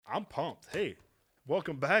I'm pumped. Hey,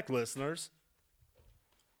 welcome back, listeners.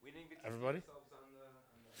 We didn't get to Everybody? see ourselves on the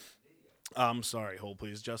video. I'm sorry, hold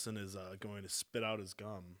please. Justin is going to spit out his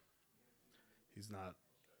gum. He's not,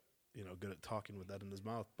 good at talking with that in his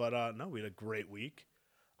mouth. But no, we had a great week.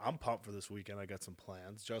 I'm pumped for this weekend. I got some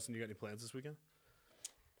plans. Justin, you got any plans this weekend?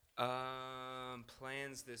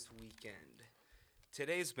 Plans this weekend.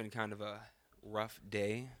 Today's been kind of a rough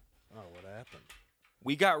day. Oh, what happened?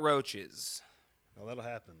 We got roaches. Well, that'll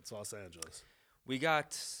happen. It's Los Angeles.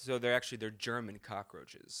 They're German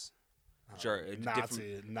cockroaches. Which are a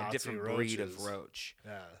Nazi different breed of roaches. roach.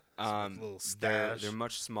 Yeah. Little They're stash.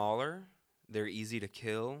 much smaller. They're easy to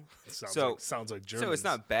kill. Sounds like German. So it's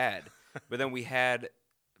not bad. But then we had,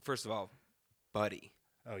 first of all, Buddy.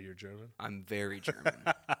 Oh, you're German? I'm very German.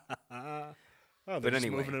 They're But just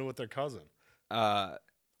anyway. moving in with their cousin.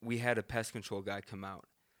 We had a pest control guy come out,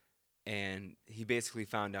 and he basically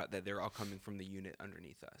found out that they're all coming from the unit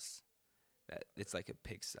underneath us. That it's like a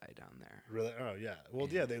pigsty down there. Really? Oh, yeah. Well,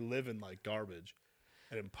 yeah, they live in like garbage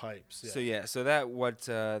and in pipes. Yeah. So that was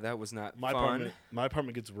not fun. My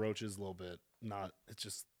apartment gets roaches a little bit. It's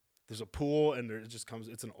just there's a pool and it just comes.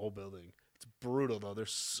 It's an old building. It's brutal though. They're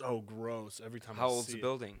so gross every time. How I old's see the it.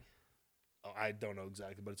 building? Oh, I don't know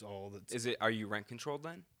exactly, but it's old. Are you rent controlled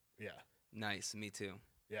then? Yeah, Nice, me too.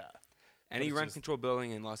 yeah. Any it's rent just- control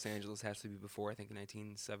building in Los Angeles has to be before I think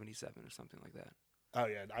 1977 or something like that. Oh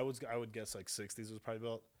yeah, I would guess like 60s was probably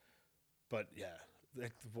built, but yeah,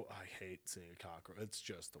 I hate seeing a cockroach. It's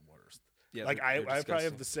just the worst. Yeah, Like they're I probably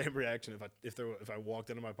have disgusting. the same reaction if I walked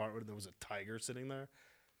into my apartment and there was a tiger sitting there.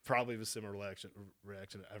 Probably the similar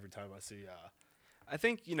reaction every time I see. I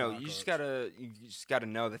think you just gotta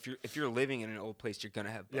know that if you're living in an old place, you're gonna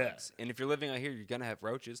have Yeah. bugs, and if you're living out here, you're gonna have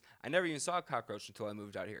roaches. I never even saw a cockroach until I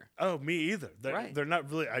moved out here. Oh, me either. Right. They're not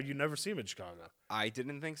really. You never see them in Chicago. I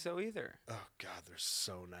didn't think so either. Oh God, they're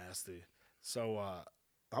so nasty. So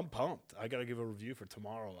I'm pumped. I gotta give a review for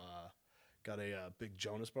tomorrow. Got a big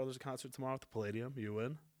Jonas Brothers concert tomorrow at the Palladium. You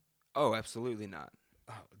in? Oh, absolutely not.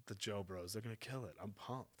 Oh, the Joe Bros. They're gonna kill it. I'm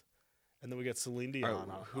pumped. And then we got Celine Dion. All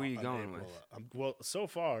right, who are you going April. with? Well, so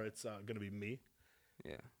far it's gonna be me.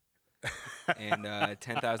 Yeah. And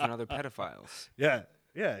 10,000 other pedophiles. Yeah,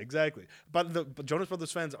 exactly. But the Jonas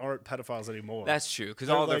Brothers fans aren't pedophiles anymore. That's true, because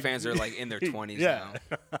They're all their like- fans are like in their 20s Yeah.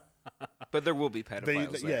 now. But there will be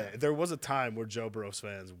pedophiles. yeah, there. there was a time where Joe Bros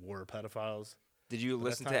fans were pedophiles. Did you But that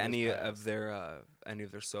listen to time was any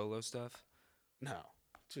of their solo stuff? No,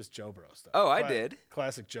 just Joe Bro stuff. Oh, I did.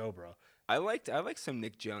 Classic Joe Bro. I liked some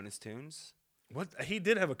Nick Jonas tunes. What he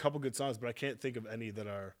did have a couple good songs, but I can't think of any that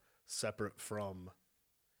are separate from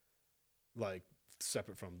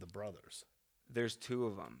the brothers. There's two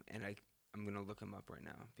of them, and I'm gonna look them up right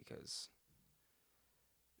now because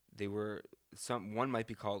they were one might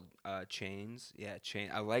be called Chains. Yeah,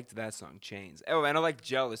 Chain. I liked that song, Chains. Oh, and I liked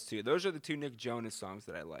Jealous too. Those are the two Nick Jonas songs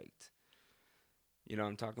that I liked. You know what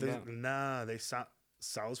I'm talking about? Nah, they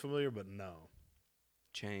sounds familiar, but no.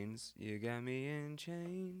 Chains. You got me in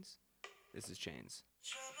chains. This is Chains.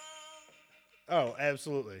 Oh,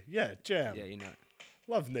 absolutely. Yeah, Jam. Yeah, you know.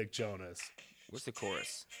 Love Nick Jonas. What's the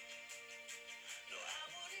chorus?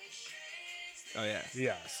 Oh yeah.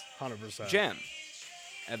 Yes, 100%. Jam.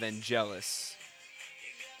 And then Jealous.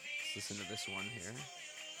 Let's listen to this one here.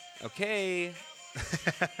 Okay.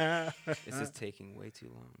 This is taking way too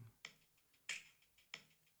long.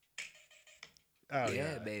 Oh,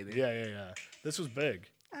 Yeah, baby. Yeah. This was big.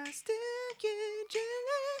 I still get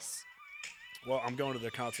jealous. Well, I'm going to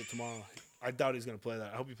their concert tomorrow. I doubt he's going to play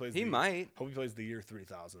that. I hope he plays He might. Hope he plays the Year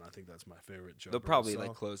 3000. I think that's my favorite Joe They'll Bro probably song.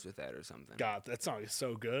 like close with that or something. God, that song is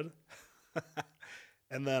so good.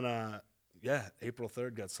 And then, April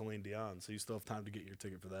 3rd got Celine Dion, so you still have time to get your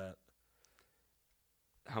ticket for that.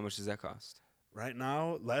 How much does that cost? Right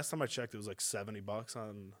now, last time I checked, it was like $70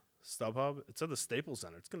 on StubHub. It's at the Staples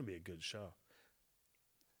Center. It's going to be a good show.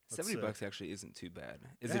 Let's see. $70 actually isn't too bad.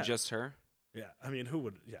 Is Yeah. it just her? Yeah, I mean,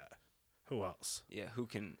 who else? Yeah, who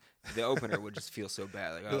can? The opener would just feel so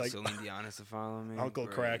bad. Like, oh, Like, Celine Dion has to follow me. Uncle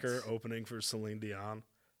Great. Cracker opening for Celine Dion.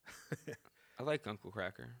 I like Uncle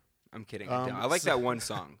Cracker. I'm kidding. Um, I like so- that one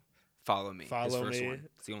song, Follow Me. Follow his first Me. one.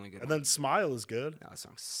 It's the only good And one. then Smile is good. No, that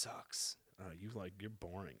song sucks. You're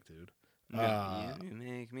boring, dude. No, you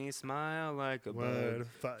make me smile like a bug.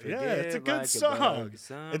 Yeah, it's a Forget good like song. bug, It's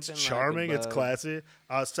something like a charming. It's bug. classy.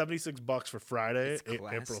 $76 for Friday, It's April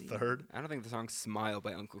classy. 3rd. I don't think the song "Smile"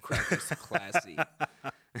 by Uncle Cracker is classy.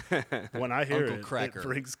 When I hear Uncle it, Cracker, it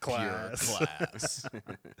brings pure class. class.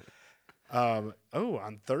 On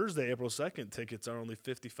Thursday, April 2nd, tickets are only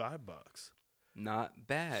 $55. Not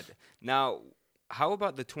bad. Now, how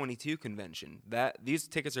about the 22 convention? These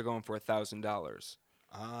tickets are going for $1,000.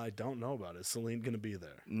 I don't know about it. Is Celine going to be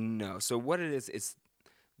there? No. So what it is, it's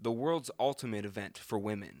the world's ultimate event for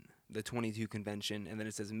women, the 22 convention, and then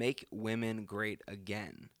it says "Make Women Great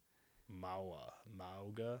Again."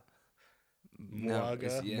 Mauga? No,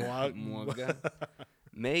 it's, yeah, Muaga.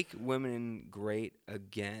 Make women great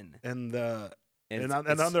again. And And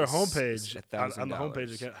on their homepage, on the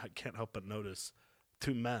homepage, I can't help but notice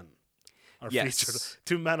two men are featured.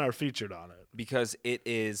 Two men are featured on it because it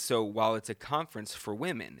is so. While it's a conference for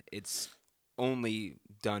women, it's only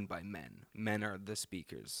done by men. Men are the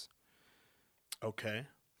speakers. Okay.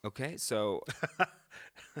 Okay. So,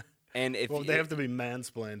 and if they have to be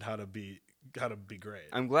mansplained how to be great.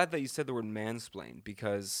 I'm glad that you said the word mansplain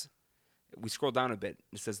because we scroll down a bit.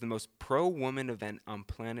 It says the most pro-woman event on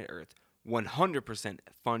planet Earth. 100%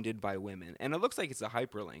 funded by women, and it looks like it's a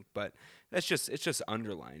hyperlink, but it's just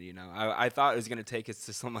underlined. You know, I thought it was gonna take us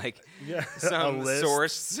to some some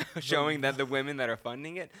source showing that the women that are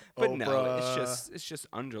funding it, but Oprah. No, it's just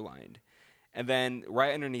underlined, and then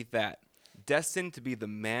right underneath that, destined to be the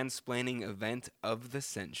mansplaining event of the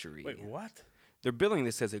century. Wait, what? They're billing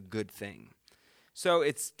this as a good thing, so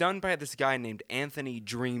it's done by this guy named Anthony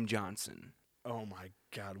Dream Johnson. Oh my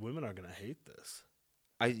God, women are gonna hate this.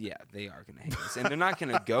 Yeah, they are going to hate this, and they're not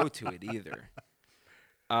going to go to it either.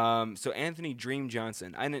 So Anthony Dream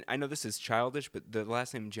Johnson, I know this is childish, but the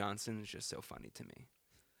last name Johnson is just so funny to me.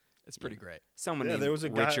 It's pretty great. Someone named there was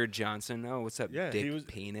a Richard Johnson. Oh, what's up, Yeah, Dick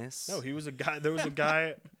Penis? No, he was a guy. There was a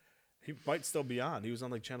guy. He might still be on. He was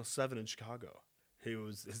on like Channel 7 in Chicago.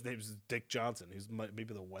 His name's Dick Johnson. He's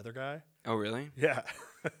maybe the weather guy. Oh, really? Yeah.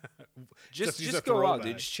 just go out,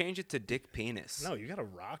 dude. Just change it to Dick Penis. No, you gotta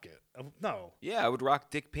rock it. No. Yeah, I would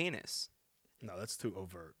rock Dick Penis. No, that's too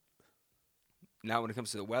overt. Now, when it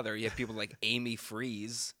comes to the weather, you have people like Amy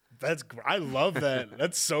Freeze. I love that.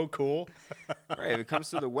 That's so cool. Right. If it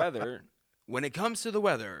comes to the weather, when it comes to the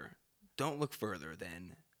weather, don't look further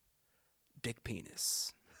than Dick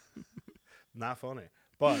Penis. Not funny.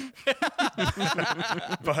 But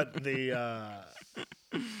the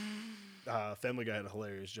Family Guy had a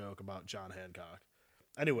hilarious joke about John Hancock.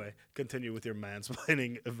 Anyway, continue with your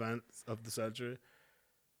mansplaining events of the century.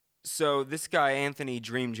 So this guy, Anthony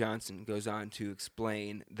Dream Johnson, goes on to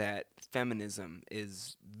explain that feminism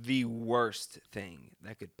is the worst thing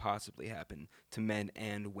that could possibly happen to men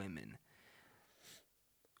and women.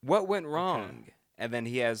 What went wrong? Okay. And then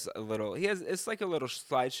it's like a little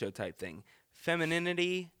slideshow type thing.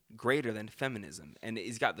 Femininity greater than feminism, and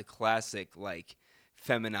he's got the classic like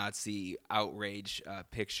feminazi outrage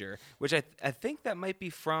picture, which I think that might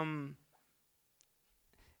be from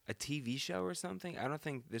a TV show or something. I don't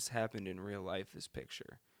think this happened in real life. This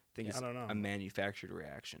picture, I think it's a manufactured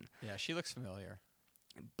reaction. Yeah, she looks familiar.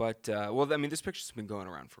 But this picture's been going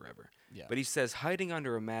around forever. Yeah. But he says, hiding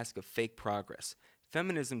under a mask of fake progress,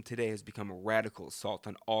 feminism today has become a radical assault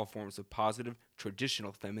on all forms of positive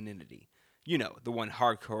traditional femininity. You know, the one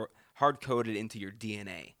hard-coded into your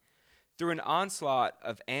DNA. Through an onslaught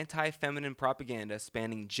of anti-feminine propaganda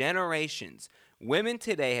spanning generations, women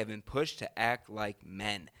today have been pushed to act like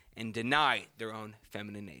men and deny their own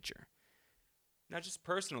feminine nature. Now, just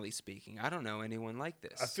personally speaking, I don't know anyone like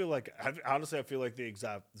this. I feel like the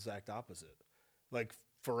exact opposite. Like,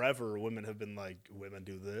 forever, women have been like, women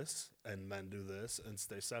do this and men do this and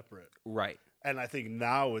stay separate. Right. And I think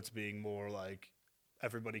now it's being more like,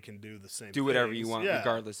 everybody can do the same. Do whatever you want,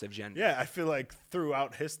 regardless of gender. Yeah, I feel like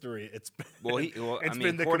throughout history, it's been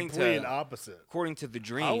been the complete opposite. According to the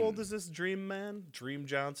Dream, how old is this Dream man? Dream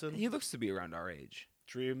Johnson. He looks to be around our age.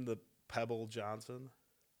 Dream the Pebble Johnson.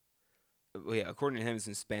 Well, yeah, according to him, it's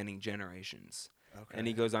been spanning generations. Okay. And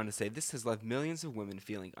he goes on to say, this has left millions of women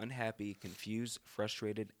feeling unhappy, confused,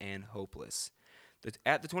 frustrated, and hopeless.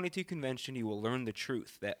 At the 22 convention, you will learn the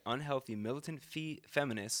truth that unhealthy militant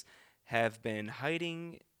feminists have been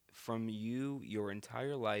hiding from you your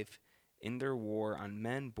entire life in their war on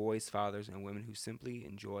men, boys, fathers, and women who simply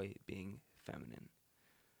enjoy being feminine.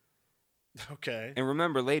 Okay. And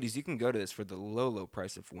remember, ladies, you can go to this for the low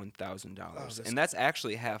price of $1,000, and that's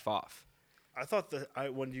actually half off. I thought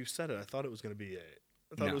when you said it, I thought it was going to be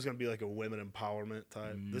it was going to be like a women empowerment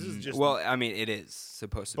type. This is just it is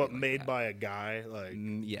supposed to be, but made by a guy, like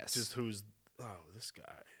yes, just this guy.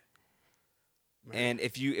 Man.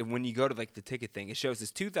 And when you go to like the ticket thing, it shows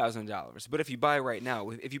it's $2,000. But if you buy right now,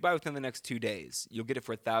 if you buy within the next 2 days, you'll get it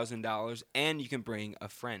for $1,000, and you can bring a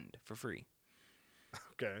friend for free.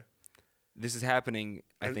 Okay. This is happening.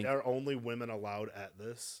 I think. Are only women allowed at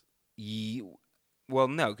this? Well,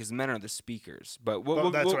 no, because men are the speakers. But we'll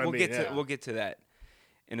get to that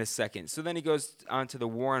in a second. So then he goes on to the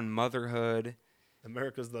war on motherhood,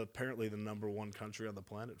 America's apparently the number one country on the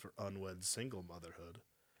planet for unwed single motherhood.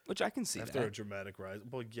 Which I can see After a that. dramatic rise.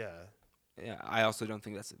 Well, yeah. Yeah, I also don't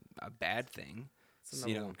think that's a bad thing. It's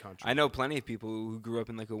the number one country. I know plenty of people who grew up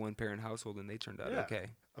in like a one-parent household and they turned out okay.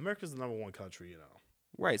 America's the number one country, you know.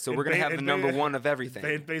 Right, so we're gonna have the number one of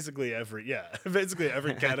everything. Basically every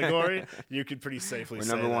category, you could pretty safely We're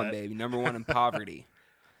say number one, that. baby. Number one in poverty.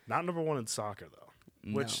 Not number one in soccer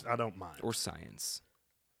though, which No. I don't mind. Or science.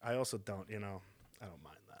 I also don't, I don't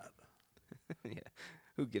mind that. Yeah.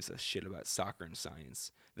 Who gives a shit about soccer and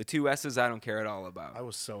science? The two S's I don't care at all about. I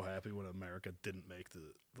was so happy when America didn't make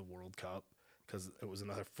the World Cup because it was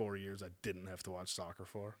another 4 years I didn't have to watch soccer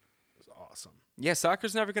for. It was awesome. Yeah,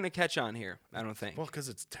 soccer's never going to catch on here, I don't think. Well, because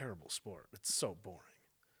it's a terrible sport. It's so boring.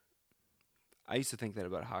 I used to think that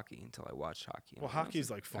about hockey until I watched hockey. Well, hockey's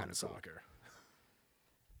like fun kinda cool. soccer.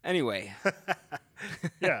 Anyway,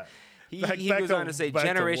 Yeah. he Back goes to- on to say, back to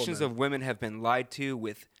generations women. of women have been lied to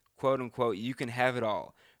with, quote-unquote, you can have it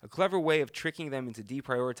all. A clever way of tricking them into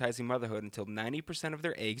deprioritizing motherhood until 90% of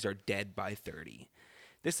their eggs are dead by 30.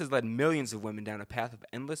 This has led millions of women down a path of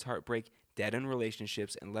endless heartbreak, dead-end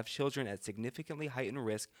relationships, and left children at significantly heightened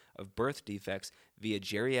risk of birth defects via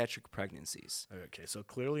geriatric pregnancies. Okay, so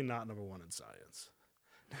clearly not number one in science.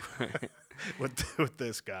 with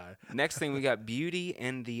this guy. Next thing, we got beauty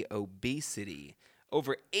and the obesity.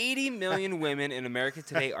 Over 80 million women in America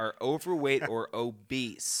today are overweight or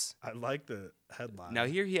obese. I like the headline. Now,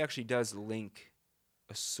 here he actually does link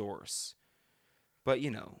a source. But,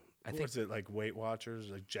 I think... Was it like Weight Watchers,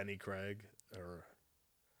 like Jenny Craig? Or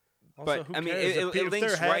But, who I mean, cares? it if links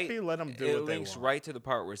they're right... happy, let them do it what they links want. right to the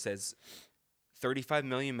part where it says 35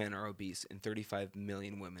 million men are obese and 35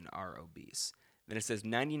 million women are obese. Then it says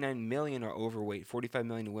 99 million are overweight, 45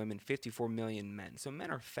 million women, 54 million men. So men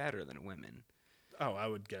are fatter than women. Oh, I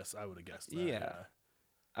would have guessed that.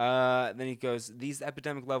 Yeah. Then he goes, these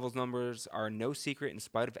epidemic levels numbers are no secret in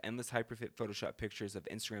spite of endless hyperfit Photoshop pictures of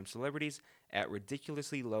Instagram celebrities at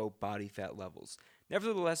ridiculously low body fat levels.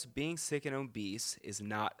 Nevertheless, being sick and obese is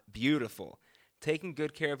not beautiful. Taking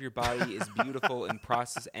good care of your body is beautiful in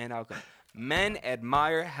process and outcome. Men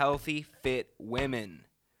admire healthy, fit women.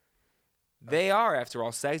 They are, after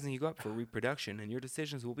all, sizing you up for reproduction, and your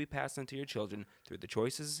decisions will be passed on to your children through the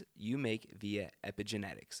choices you make via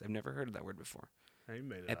epigenetics. I've never heard of that word before. Yeah, you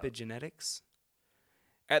made it up. Epigenetics?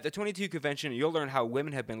 At the 22 convention, you'll learn how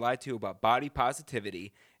women have been lied to about body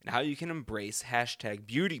positivity and how you can embrace hashtag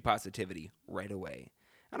beauty positivity right away.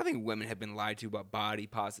 I don't think women have been lied to about body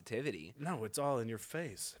positivity. No, it's all in your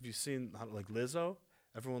face. Have you seen like Lizzo?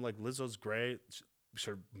 Everyone like Lizzo's great.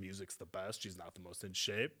 Her music's the best. She's not the most in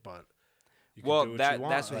shape, but you can do Well, what that you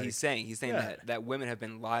want. that's what Like, he's saying. He's saying yeah. that women have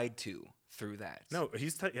been lied to through that. No,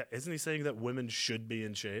 isn't he saying that women should be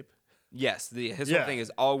in shape? Yes, his Yeah. whole thing is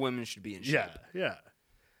all women should be in shape. Yeah.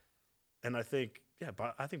 And I think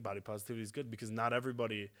body positivity is good because not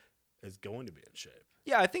everybody is going to be in shape.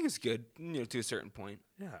 Yeah, I think it's good, to a certain point.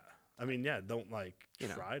 Yeah. I mean, yeah, don't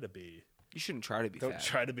try to be. You shouldn't try to be Don't fat.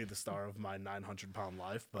 try to be the star of my 900-pound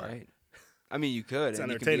life, but Right. I mean, you could. It's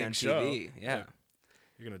and an you could be on entertaining TV. show. Yeah.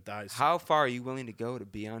 you're gonna die. Soon. How far are you willing to go to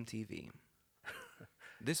be on TV?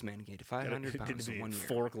 This man gained You're 500 gonna pounds be in 1 year.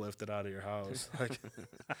 forklifted out of your house.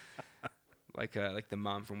 Like the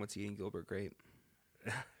mom from What's Eating Gilbert Grape.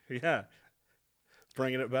 Yeah,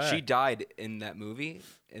 bringing it back. She died in that movie,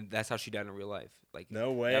 and that's how she died in real life. Like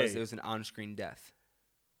No way. It was an on-screen death.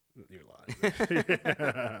 You're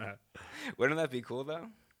lying. Wouldn't that be cool though?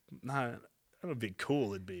 Nah, that would be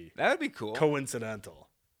cool. It'd be That would be cool. coincidental.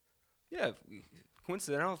 Yeah,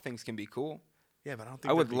 coincidental things can be cool. Yeah, but I don't think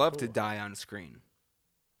I would that'd be love to cool. die on screen.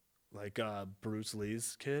 Like Bruce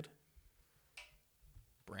Lee's kid,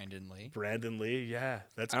 Brandon Lee. Brandon Lee. Yeah,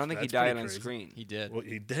 that's. I don't think he that's died pretty on crazy. screen. He did. Well,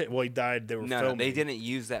 he did. Well, he died. They were No, filming. they didn't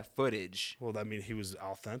use that footage Well, I mean, he was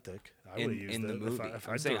authentic. I would have used in the it movie. If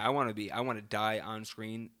I'm saying I want to die on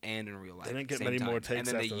screen and in real life. didn't at get the many same more time. takes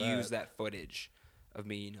And then they after use that. that footage of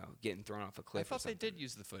me, getting thrown off a I cliff. thought or they something. did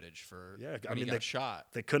use the footage for Yeah, I when he mean, got they- shot.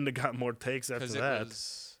 They couldn't have got more takes after Because it that.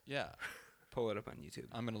 was, yeah. Pull it up on YouTube.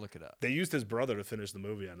 I'm going to look it up. They used his brother to finish the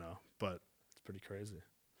movie. I know, but it's pretty crazy.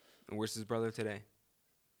 And where's his brother today?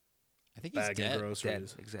 I think he's Bagging dead. Dead.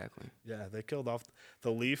 groceries. Exactly. Yeah, they killed off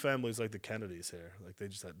the Lee family's like the Kennedys here. Like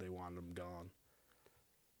they wanted him gone.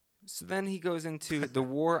 So then he goes into the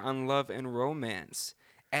war on love and romance.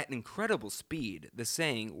 At incredible speed, the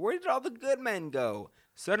saying, "Where did all the good men go?"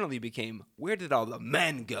 suddenly became, "Where did all the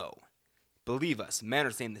men go?" Believe us, men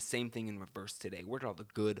are saying the same thing in reverse today. Where did all the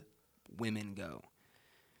good women go?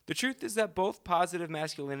 The truth is that both positive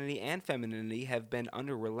masculinity and femininity have been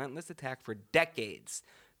under relentless attack for decades.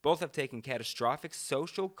 Both have taken catastrophic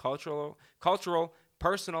social, cultural,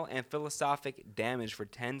 personal, and philosophic damage for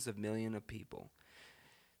tens of millions of people.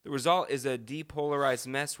 The result is a depolarized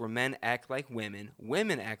mess where men act like women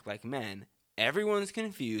act like men, everyone's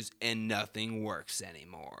confused, and nothing works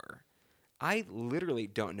anymore. I literally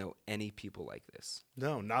don't know any people like this.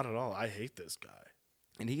 No, not at all. I hate this guy.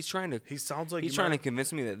 And he's trying to He sounds like he's you trying to might-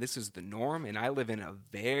 convince me that this is the norm, and I live in a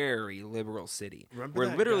very liberal city Remember where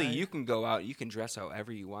that literally guy? you can go out, you can dress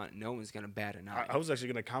however you want, no one's gonna bat an eye. I was actually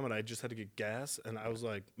going to comment. I just had to get gas, and I was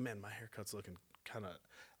like, man, my haircut's looking kind of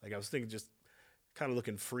like I was thinking just kind of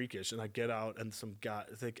looking freakish. And I get out, and some guy,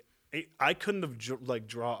 I couldn't have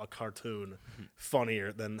draw a cartoon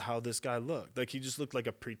funnier than how this guy looked. Like he just looked like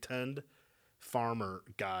a pretend farmer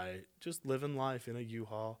guy, just living life in a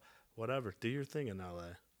U-Haul, whatever. Do your thing in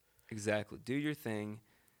LA. Exactly. Do your thing.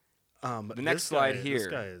 The next slide This here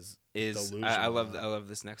guy is I delusional. love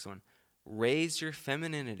this next one. Raise your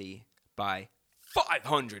femininity by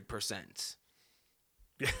 500%.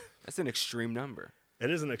 That's an extreme number. It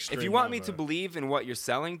is an extreme. If you want me to number. believe in what you're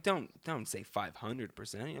selling, don't say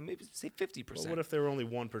 500%. You know, maybe say 50%. Well, what if they were only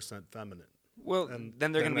 1% feminine? Well, and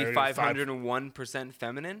then they're then going to be they're 501%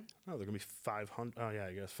 feminine. No, they're gonna be 500. Oh yeah,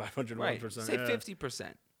 I guess 501%. Right. Say yeah.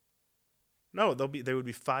 50%. No, they would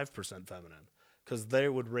be 5% feminine because they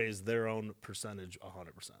would raise their own percentage 100%.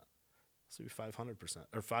 So it'd be 500%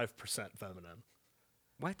 or 5% feminine.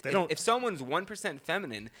 What? They don't- If someone's 1%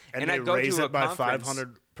 feminine And I they go raise to a it by conference,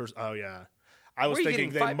 500%. Oh yeah, I was Where are you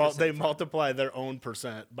thinking getting they 5% they from? multiply their own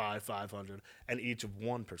percent by 500, and each of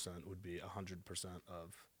 1% would be 100%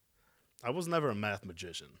 of. I was never a math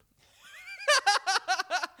magician.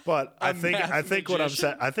 But I think what I'm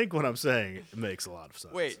saying. I think what I'm saying makes a lot of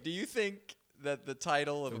sense. Wait, do you think that the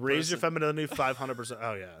title of a Raise your person- femininity 500%.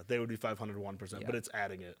 Oh yeah, they would be 501%, but Yeah. it's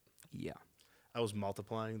adding it. yeah. I was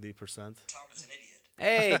multiplying the percent. Tom is an idiot.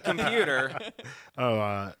 Hey, computer.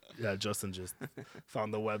 Oh yeah, Justin just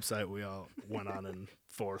found the website we all went on in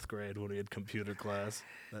 4th grade when we had computer class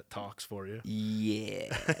that talks for you.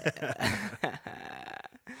 Yeah.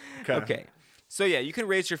 Okay. So yeah, you can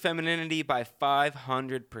raise your femininity by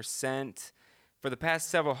 500%. For the past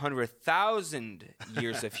several 100,000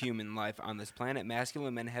 years of human life on this planet,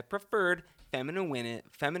 masculine men have preferred feminine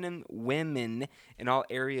women in all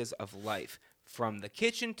areas of life, from the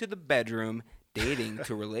kitchen to the bedroom, dating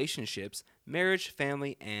to relationships, marriage,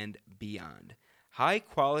 family, and beyond.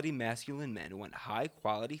 High-quality masculine men want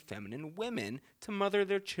high-quality feminine women to mother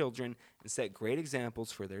their children and set great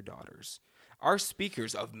examples for their daughters. Our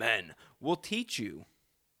speakers of men will teach you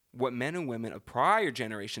what men and women of prior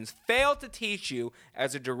generations failed to teach you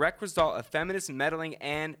as a direct result of feminist meddling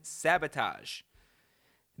and sabotage.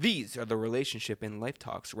 These are the relationship and life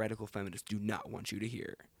talks radical feminists do not want you to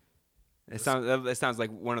hear. That sounds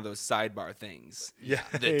like one of those sidebar things. Yeah.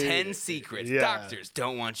 The 10 secrets Yeah. doctors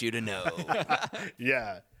don't want you to know.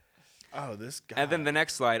 Yeah. Oh, this guy. And then the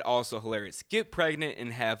next slide, also hilarious. Get pregnant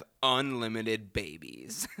and have unlimited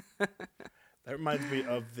babies. That reminds me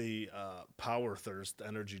of the Power Thirst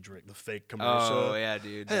energy drink, the fake commercial. Oh, yeah,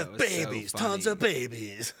 dude. That Have was so babies, tons funny. of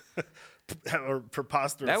babies. Or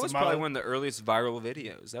preposterous. That was probably amount- one of the earliest viral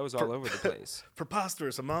videos. That was all over the place.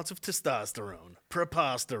 Preposterous amounts of testosterone.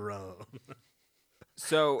 Preposterone.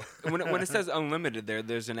 So when it says unlimited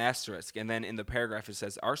there's an asterisk. And then in the paragraph it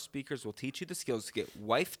says, our speakers will teach you the skills to get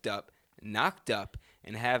wifed up, knocked up,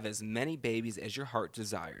 and have as many babies as your heart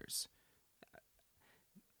desires.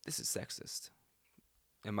 This is sexist.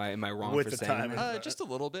 Am I wrong With for the saying time that? Just a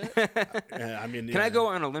little bit. Yeah, I mean, Can I yeah. go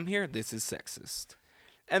on a limb here? This is sexist.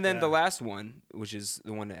 And then the Yeah. last one, which is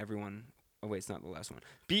the one that everyone... Oh, wait, it's not the last one.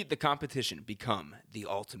 Beat the competition. Become the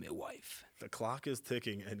ultimate wife. The clock is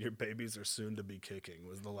ticking, and your babies are soon to be kicking.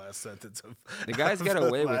 Was the last sentence of The guys of got the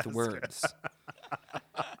away with last words.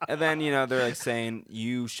 And then, they're like saying,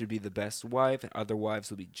 you should be the best wife, and other wives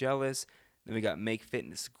will be jealous. Then we got make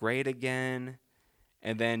fitness great again.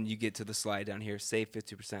 And then you get to the slide down here, save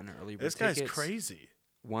 50% on early bird This guy's tickets. crazy.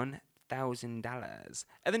 $1,000.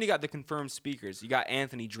 And then you got the confirmed speakers. You got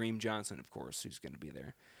Anthony Dream Johnson, of course, who's going to be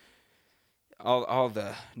there. All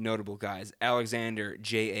the notable guys. Alexander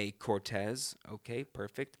J.A. Cortez. Okay,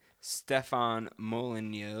 perfect. Stefan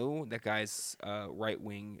Molyneux. That guy's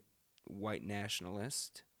right-wing white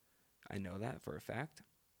nationalist. I know that for a fact.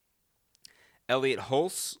 Elliot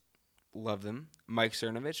Hulse. Love them. Mike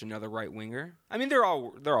Cernovich, another right-winger. I mean, they're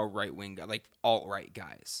all right-wing guys, like alt-right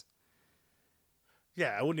guys. Yeah,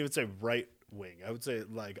 I wouldn't even say right wing. I would say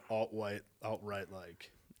like alt-right,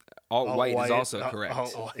 like. Alt-white is alt-white, also correct.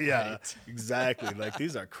 Yeah, exactly. Like,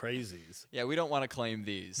 these are crazies. Yeah, we don't want to claim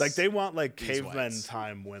these. Like, they want, like, These cavemen whites.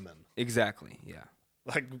 time women. Exactly, yeah.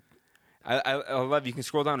 Like, I love you can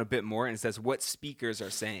scroll down a bit more and it says what speakers are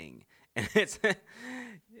saying. And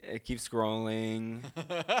it keeps scrolling.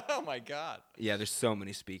 Oh my God. Yeah, there's so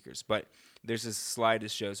many speakers, but there's this slide that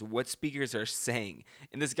shows what speakers are saying.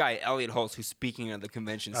 And this guy, Elliot Holtz, who's speaking at the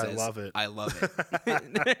convention, says, I love it. I love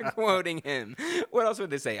it. They're quoting him. What else would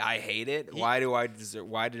they say? I hate it. Why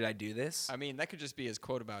did I do this? I mean, that could just be his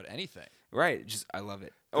quote about anything. Right. Just I love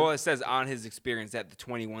it. Oh, it says on his experience at the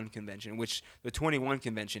 21 convention, which the 21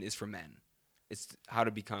 convention is for men. It's how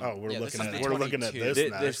to become. Oh, we're Yeah, looking this at is the we're looking at 22. this.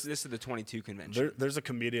 This next. is the 22 convention. There's a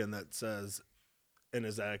comedian that says in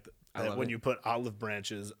his act I that love when it. you put olive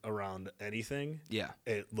branches around anything, Yeah.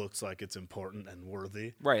 it looks like it's important and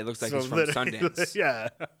worthy. Right. It looks like So it's from literally- Sundance. Yeah,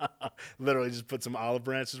 literally just put some olive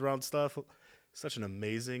branches around stuff. Such an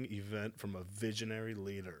amazing event from a visionary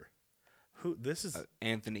leader. Who this is?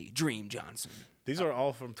 Anthony Dream Johnson. These are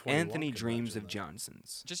all from 21 Anthony Dreams of convention,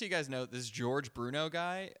 Johnson's. Just so you guys know, this George Bruno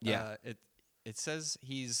guy. Yeah. It says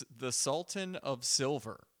he's the Sultan of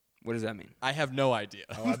Silver. What does that mean? I have no idea.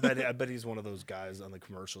 though. Oh, I bet he's one of those guys on the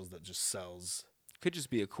commercials that just sells Could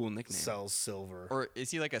just be a cool nickname. silver. Or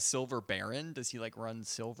is he like a silver baron? Does he like run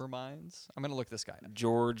silver mines? I'm gonna look this guy up.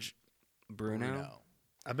 George Bruno.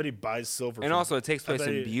 I bet he buys silver. And from, also, it takes I place bet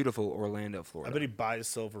in he- beautiful Orlando, I Florida. bet he buys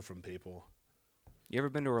silver from people. You ever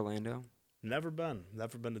been to Orlando? Never been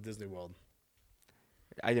to Disney World.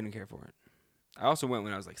 I didn't care for it. I also went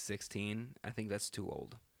when I was like 16. I think that's too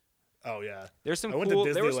old. Oh yeah, There's some I went to cool,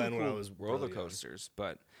 there were Disneyland some when I cool was roller really young. coasters,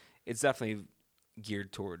 but it's definitely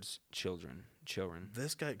geared towards children.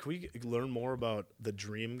 This guy. Can we learn more about the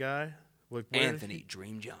Dream guy? Like, where did Anthony he-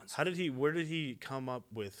 Dream Johnson. How did he? Where did he come up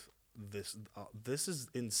with this? This is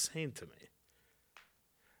insane to me.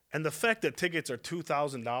 And the fact that tickets are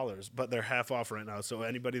 $2,000, but they're half off right now. So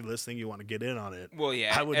anybody listening, you want to get in on it? Well,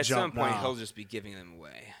 yeah. I would at some jump point, now. he'll just be giving them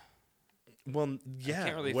away. Well, yeah. I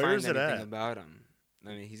can't really where find is it anything at? about him. I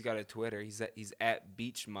mean, he's got a Twitter. He's at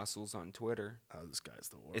Beach Muscles on Twitter. Oh, this guy's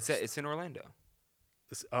the worst. It's in Orlando.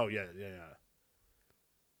 Oh yeah.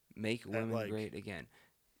 Make women like- great again.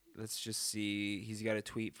 Let's just see. He's got a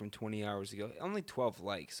tweet from 20 hours ago. Only 12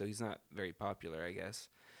 likes, so he's not very popular, I guess.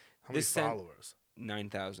 How many This sent- followers?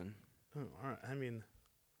 9,000. Oh, all right. I mean,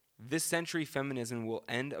 This century feminism will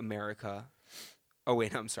end America. Oh,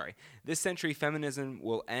 wait, I'm sorry. This century feminism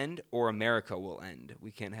will end or America will end.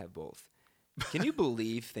 We can't have both. Can you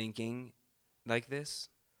believe thinking like this?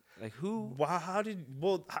 Like who? wow.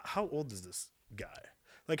 How old is this guy?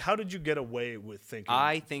 Like, how did you get away with thinking?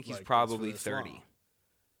 I think he's like this for probably this 30. long?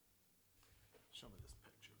 Show me this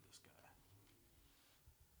picture of this guy.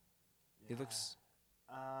 He looks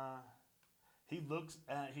He looks.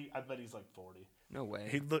 I bet he's like 40. no way.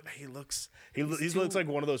 He looks like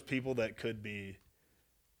one of those people that could be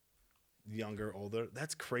younger, older.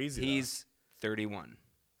 That's crazy. though. He's 31.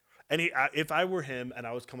 And if I were him and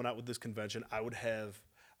I was coming out with this convention, I would have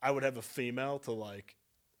a female to like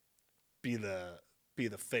be the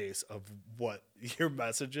face of what your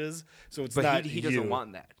message is. So it's But not he you. doesn't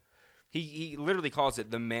want that. He literally calls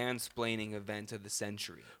it the mansplaining event of the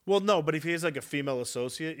century. Well, no, but if he has like a female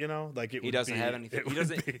associate, like He doesn't have anything.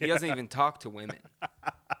 He doesn't even talk to women.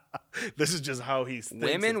 This is just how he thinks.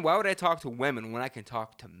 Women? Why would I talk to women when I can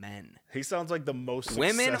talk to men? He sounds like the most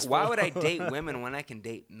Women? successful- Why would I date women when I can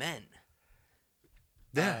date men?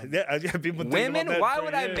 Yeah. People think Women? about that Why for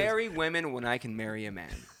would I years. marry women when I can marry a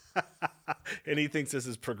man? And he thinks this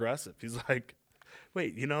is progressive. He's like,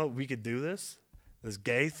 wait, we could do this? This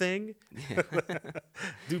gay thing?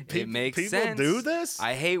 Do It makes people sense. do this?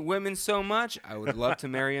 I hate women so much. I would love to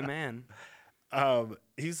marry a man.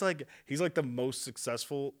 He's like the most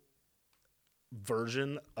successful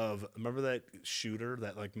version of, remember that shooter,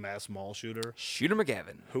 that like mass mall shooter Shooter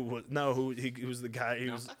McGavin. he was the guy,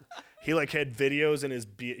 he like had videos in his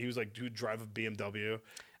he was like, dude, drive a BMW.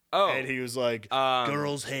 Oh, And he was like,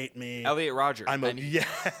 girls hate me. Elliot Rodgers. I'm a, And yeah.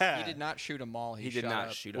 He did not shoot a mall. he did shot not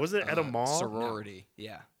up shoot. Was it at a mall? sorority.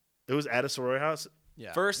 Yeah. It was at a sorority house.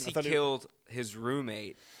 Yeah. First, I he thought he- killed his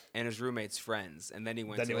roommate and his roommate's friends, and then he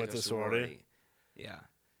went Then to he like went a to sorority? sorority. Yeah,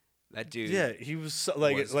 that dude. Yeah, he was so,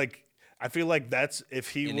 was- like I feel like that's if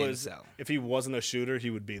he an wasn't a shooter, he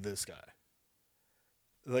would be this guy.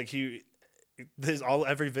 Like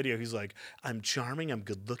every video he's like, I'm charming, I'm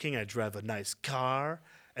good looking, I drive a nice car,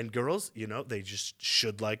 and girls, they just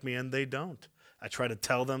should like me and they don't. I try to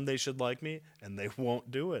tell them they should like me and they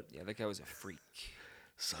won't do it. Yeah, that guy was a freak.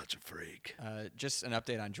 Such a freak. Just an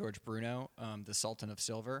update on George Bruno, the Sultan of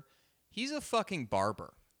Silver. He's a fucking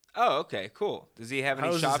barber. Oh, okay, cool. Does he have any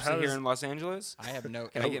How is this- shops how here is- in Los Angeles? I have no.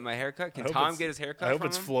 Can I get my haircut? Can I hope Tom it's- get his haircut I hope from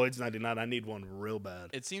it's him? Floyd's 99. I need one real bad.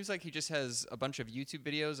 It seems like he just has a bunch of YouTube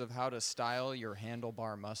videos of how to style your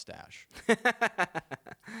handlebar mustache.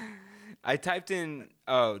 I typed in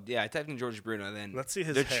George Bruno. Then Let's see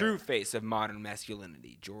his the hair. true face of modern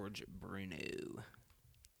masculinity, George Bruno. You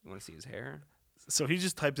want to see his hair? So he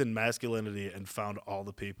just typed in masculinity and found all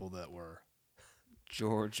the people that were.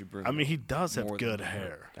 George Bruno. I mean, he does have More good than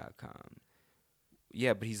hair. .com.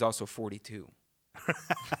 Yeah, but he's also 42.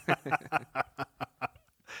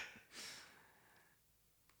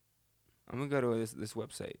 I'm gonna go to this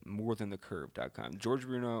website, morethanthecurve.com. George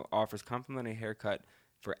Bruno offers complimentary haircut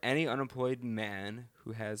for any unemployed man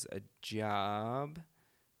who has a job.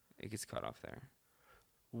 It gets cut off there.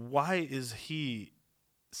 Why is he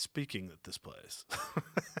speaking at this place?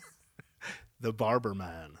 The barber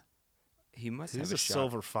man. He must He's have a a shop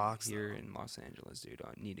silver fox. here though. in Los Angeles, dude.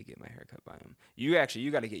 I need to get my haircut by him. You got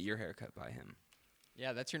to get your haircut by him.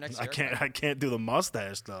 Yeah, that's your next. I haircut. can't do the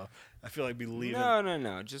mustache though. I feel like be leaving.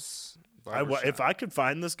 No. Just If barbershop. I could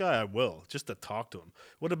find this guy, I will just to talk to him.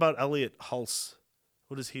 What about Elliot Hulse?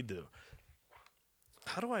 What does he do?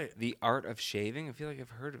 How do I? The Art of Shaving. I feel like I've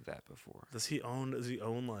heard of that before. Does he own? Does he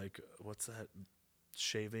own like what's that?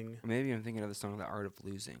 Shaving. Or maybe I'm thinking of the song "The Art of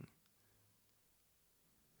Losing."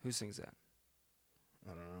 Who sings that? I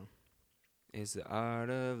don't know. It's the art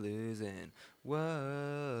of losing. Whoa.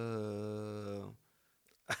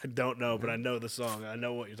 I don't know, but I know the song. I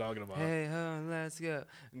know what you're talking about. Hey ho, let's go.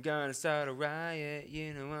 I'm gonna start a riot.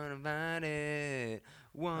 You don't wanna find it.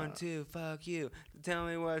 1, 2, fuck you. Tell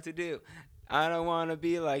me what to do. I don't wanna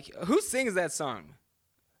be like. Who sings that song?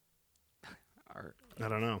 Art. I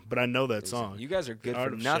don't know, but I know that Losing. song. You guys are good Art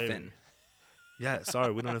for of nothing. Shaving. Yeah,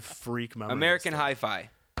 sorry, we don't have freak memory. American Hi-Fi.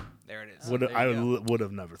 There it is. Oh, there you go. Would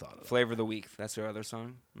have never thought of it. Flavor of the Week. That's their other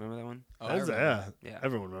song. Remember that one? Oh, I That's- remember. yeah, Yeah.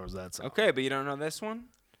 everyone remembers that song. Okay, but you don't know this one?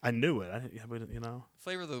 I knew it. I didn't, yeah, but you know,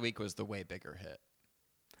 Flavor of the Week was the way bigger hit,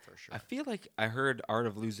 for sure. I feel like I heard Art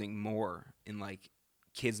of Losing more in like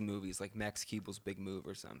kids movies, like Max Keeble's Big Move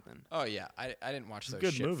or something. Oh yeah, I didn't watch It's a those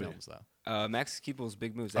good shit movie. films though. Max Keeble's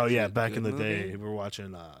Big Move. oh yeah, back in the day, we were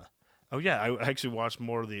watching. Oh yeah, I actually watched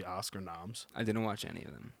more of the Oscar noms. I didn't watch any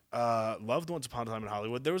of them. Loved Once Upon a Time in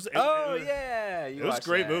Hollywood. There was. Yeah, It was a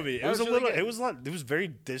great movie. It was a really little. good. It was a lot. It was very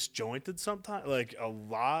disjointed sometimes. Like a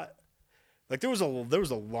lot. Like there was a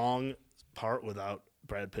long part without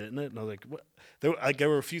Brad Pitt in it, and I was like, what? There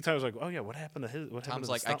were a few times like, oh yeah, what happened to his? What happened Tom's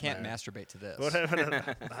to like, the I can't stuntman? masturbate to this. What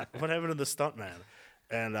happened? What happened to the stuntman?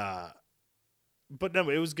 And but no,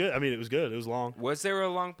 it was good. I mean, it was good. It was long. Was there a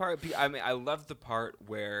long part? I mean, I loved the part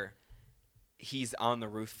where he's on the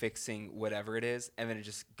roof fixing whatever it is, and then it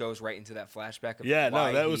just goes right into that flashback. Of Yeah, no,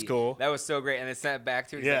 why that was cool. That was so great, and it sent back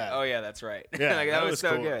to. He's Yeah. like, oh yeah, that's right. Yeah, like, that was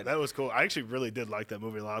so cool. good. That was cool. I actually really did like that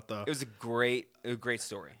movie a lot, though. It was a great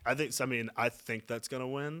story. I think. I mean, I think that's gonna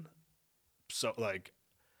win. So like,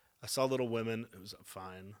 I saw Little Women. It was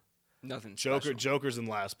fine. Nothing. Joker's special. in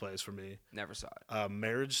last place for me. Never saw it.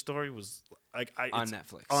 Marriage Story was like On it's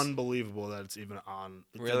Netflix. Unbelievable that it's even on.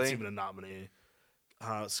 Really? It's even a nominee.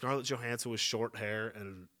 Scarlett Johansson with short hair,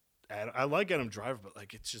 and I like Adam Driver, but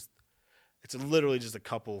like it's literally just a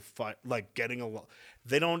couple fight like getting along.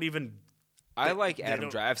 They don't even I like they Adam don't-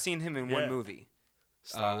 Driver. I've seen him in Yeah. one movie.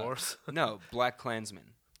 Star Wars. No, Black Klansman.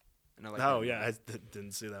 And I like Oh that yeah, movie.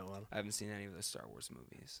 didn't see that one. I haven't seen any of the Star Wars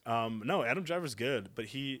movies. No, Adam Driver's good, but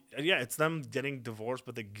it's them getting divorced,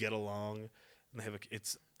 but they get along, and they have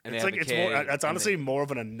it's And they it's have like a it's more. kid, It's and honestly they- more of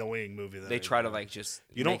an annoying movie. Than They try to anything. like just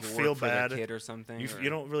You make don't it feel work for their bad. kid or something. or- You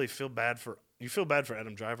don't really feel bad for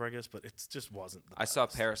Adam Driver, I guess, but it just wasn't. The I saw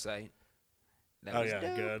best. Parasite. That Oh was yeah,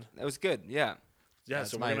 dope. good. That was good. Yeah. Yeah, that's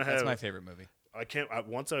so my we're gonna that's have. my favorite movie. I can't.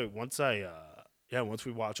 Once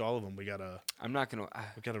we watch all of them, we gotta. I'm not gonna.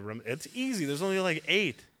 It's easy. There's only like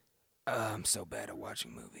 8. I'm so bad at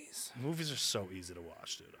watching movies. Movies are so easy to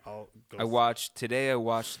watch, dude. I'll go. I watched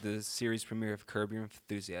the series premiere of Curb Your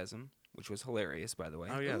Enthusiasm, which was hilarious, by the way.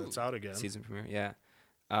 Oh yeah, that's out again. Season premiere, yeah.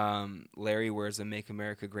 Larry wears a "Make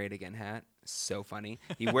America Great Again" hat. So funny.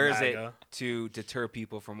 He wears it MAGA. to deter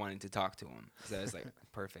people from wanting to talk to him. So that was like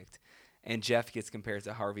perfect. And Jeff gets compared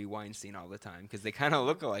to Harvey Weinstein all the time because they kind of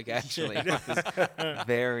look alike, actually. It was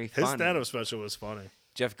very His funny. stand-up special was funny.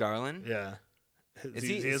 Jeff Garland. Yeah. Is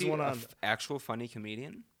he he has one an on. actual funny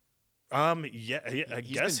comedian? Yeah, I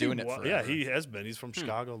He's guess been doing he it wa- Yeah, forever. he has been. He's from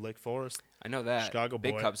Chicago, Lake Forest. I know that. Chicago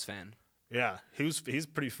Big boy. Cubs fan. Yeah, he's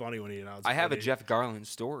pretty funny when he announced. I have a Brady. Jeff Garland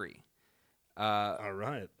story. All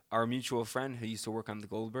right. Our mutual friend who used to work on the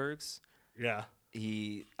Goldbergs, Yeah.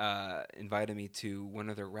 he invited me to one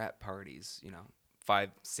of their rap parties,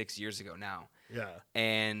 5-6 years ago now, Yeah.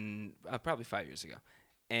 and probably 5 years ago,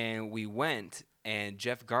 and we went, and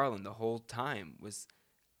Jeff Garlin the whole time was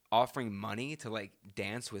offering money to like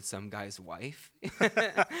dance with some guy's wife.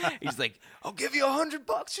 He's like, "I'll give you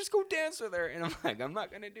 $100, just go dance with her," and I'm like, "I'm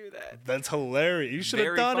not gonna do that." That's hilarious. You should have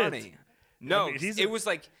Very done funny. it. No, I mean, it was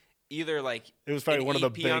like either like It was probably an one of the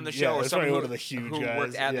EP big on the show yeah, or it's someone probably who, one of the huge who guys.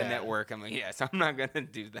 worked at the Yeah. network. I'm like, yes, I'm not gonna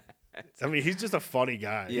do that. I mean, he's just a funny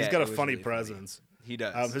guy. Yeah, He's got a it was funny really funny. presence. He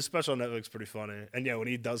does. His special on Netflix pretty funny. And yeah, when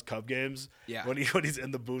he does Cub games, Yeah. when he's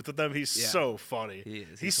in the booth with them, he's Yeah. so funny. He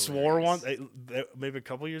is. He He's swore hilarious. once, maybe a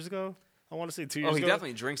couple years ago. I want to say 2 years Oh, ago. he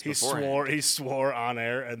definitely drinks beforehand. He swore on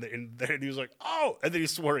air, and then he was like, "Oh!" And then he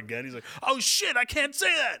swore again. He's like, "Oh shit, I can't say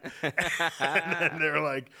that." And then they were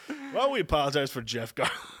like, "Well, we apologize for Jeff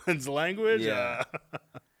Garlin's language." Yeah.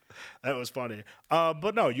 That was funny.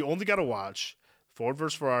 But no, you only got to watch Ford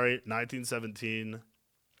vs Ferrari, 1917,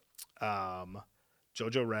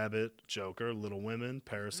 Jojo Rabbit, Joker, Little Women,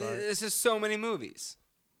 Parasite. This is so many movies.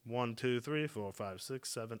 1, 2, 3, 4, 5, 6,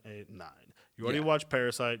 7, 8, 9. You already Yeah. watched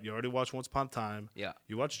Parasite. You already watched Once Upon a Time. Yeah.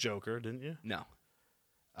 You watched Joker, didn't you? No.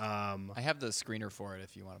 I have the screener for it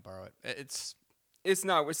if you want to borrow it. It's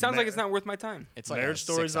not. It sounds like it's not worth my time. It's like Marriage a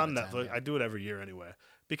Stories 6 out on of 10, Netflix. yeah. I do it every year anyway.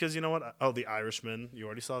 Because you know what? Oh, The Irishman. You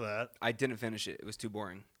already saw that. I didn't finish it. It was too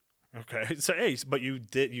boring. Okay. So, hey, but you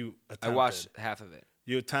did. You attempted. I watched half of it.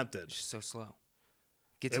 You attempted. It's just so slow.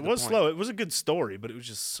 Get to It the was point. slow. It was a good story, but it was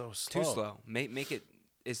just so slow. Too slow. Make it.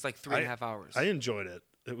 It's like 3.5 hours. I enjoyed it.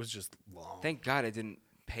 It was just long. Thank God I didn't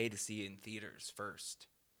pay to see it in theaters first.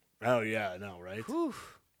 Oh yeah, I know, right? Whew.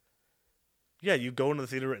 Yeah, you go into the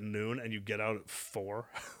theater at noon and you get out at 4.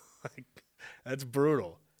 Like, that's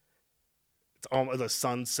brutal. It's almost the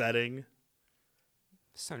sun setting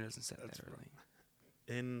The sun doesn't set that early.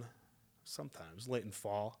 in sometimes late in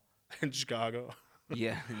fall in Chicago.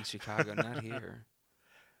 Yeah, in Chicago, not here.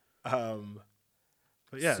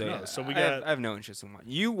 But yeah, so we I got. have no interest in watching.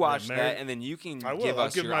 You watch Marriage- that, and then you can I will. give I'll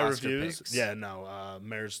us give your my Oscar reviews. picks. Yeah, no,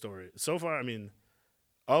 Marriage Story. So far, I mean,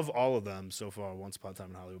 of all of them so far, Once Upon a Time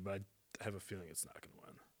in Hollywood, but I have a feeling it's not going to win.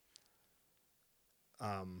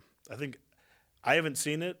 I think I haven't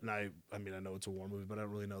seen it, and I mean, I know it's a war movie, but I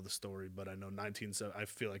don't really know the story. But I know I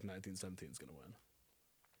feel like 1917 is going to win.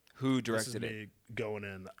 Who This is directed it? me going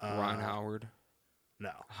in. Ron Howard,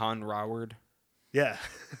 No. Han Roward. Yeah.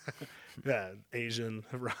 Yeah, Asian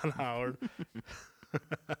Ron Howard.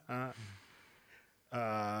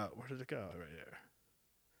 Where did it go? Right here.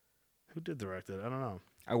 Who did direct it? I don't know.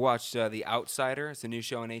 I watched The Outsider. It's a new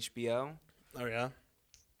show on HBO, Oh yeah,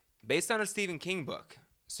 based on a Stephen King book.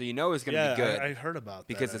 So you know it's going to yeah. be good I heard about that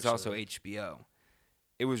because it's also actually. HBO.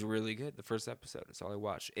 It was really good. The first episode. That's all I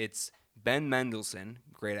watched. It's Ben Mendelsohn,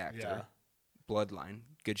 great actor. Yeah. Bloodline,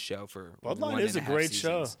 good show for Bloodline 1.5 is a great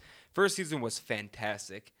show. seasons. First season was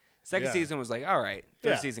fantastic. Second Yeah. season was like, all right. Third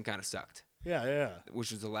Yeah. season kind of sucked, Yeah.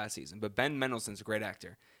 which was the last season. But Ben Mendelsohn's a great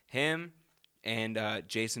actor. Him and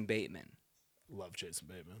Jason Bateman. Love Jason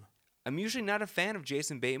Bateman. I'm usually not a fan of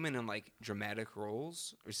Jason Bateman in like dramatic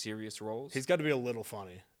roles or serious roles. He's got to be a little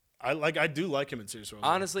funny. I do like him in serious roles.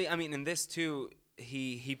 Honestly, I mean, in this too,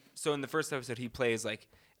 so in the first episode he plays like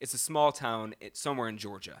it's a small town somewhere in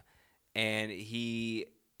Georgia, and he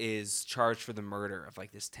is charged for the murder of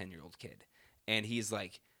like this 10-year-old kid, and he's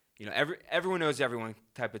like, you know, everyone knows everyone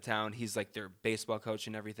type of town. He's like their baseball coach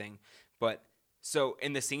and everything, but so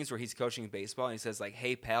in the scenes where he's coaching baseball and he says like,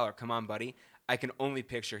 "Hey pal," or "Come on buddy," I can only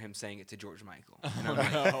picture him saying it to George Michael. And I'm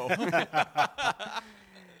like,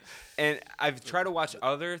 and I've tried to watch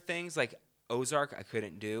other things like Ozark. I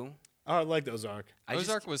couldn't do. Oh, I like Ozark.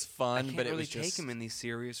 Ozark was I fun, can't but it really was take just him in these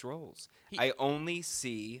serious roles. I only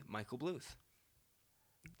see Michael Bluth,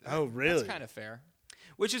 Oh, really? That's kind of fair.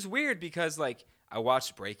 which is weird because like I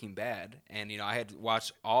watched Breaking Bad, and you know I had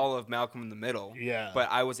watched all of Malcolm in the Middle. Yeah. But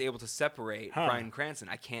I was able to separate Huh. Bryan Cranston.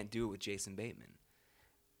 I can't do it with Jason Bateman.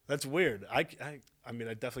 That's weird. I mean,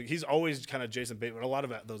 I definitely. He's always kind of Jason Bateman. A lot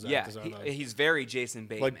of those Yeah, actors are though. he's very Jason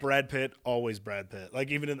Bateman. Like Brad Pitt, always Brad Pitt. Like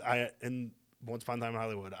even in Once Upon a Time in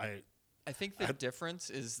Hollywood, I think the difference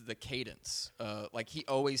is the cadence. Like he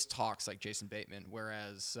always talks like Jason Bateman,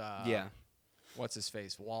 whereas Yeah. what's his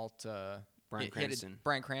face, Walt Bryan he had Cranston.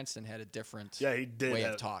 Bryan Cranston had a different he did way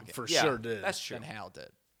that of talking for Yeah, sure. Did that's true. than Hal did.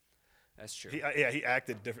 That's true. he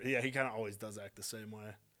acted different. Yeah, he kind of always does act the same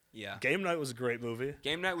way. Yeah. Game Night was a great movie.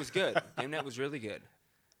 Game Night was good. Game Night was really good.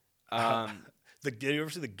 Did you ever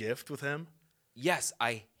see The Gift with him? Yes,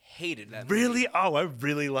 I hated that movie. Really? Oh, I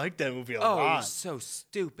really liked that movie a Oh, it lot. was so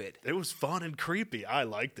stupid. It was fun and creepy. I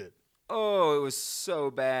liked it. Oh, it was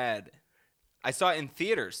so bad. I saw it in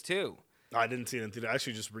theaters too. I didn't see it in theater. I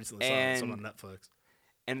actually just recently saw some on Netflix.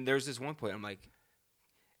 And there's this one point I'm like,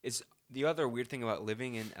 It's the other weird thing about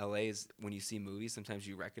living in LA is when you see movies, sometimes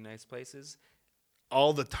you recognize places.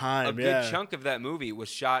 All the time. A good chunk of that movie was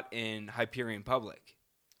shot in Hyperion Public.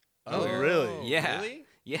 Oh, really? Yeah. Really?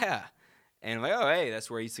 Yeah. And I'm like, oh, hey, that's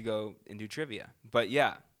where I used to go and do trivia. But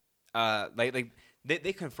yeah,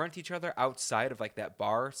 they confront each other outside of like that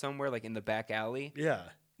bar somewhere, like in the back alley. Yeah.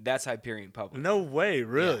 That's Hyperion Public. No way,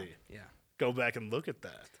 really. Yeah. Go back and look at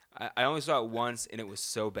that. I only saw it once, and it was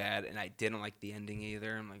so bad, and I didn't like the ending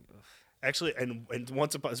either. I'm like, ugh. Actually, and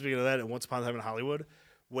speaking of that, and Once Upon a Time in Hollywood,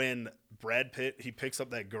 when Brad Pitt he picks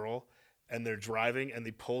up that girl, and they're driving, and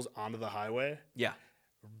he pulls onto the highway. Yeah.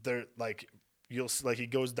 They're like he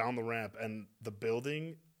goes down the ramp, and the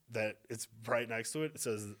building that it's right next to it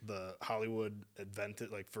says the Hollywood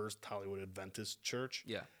Adventist, like First Hollywood Adventist Church.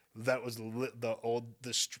 Yeah. That was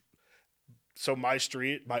so my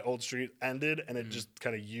old street ended, and it just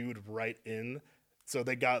kind of U'd right in. So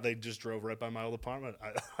they just drove right by my old apartment.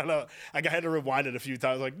 I know. I had to rewind it a few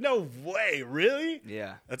times. Like, no way, really?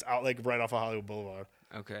 Yeah. That's out like right off of Hollywood Boulevard.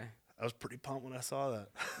 Okay. I was pretty pumped when I saw that.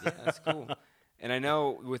 Yeah, that's cool. And I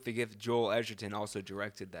know with the gift, Joel Edgerton also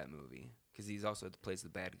directed that movie because he's also plays the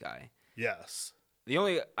bad guy. Yes.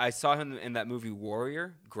 I saw him in that movie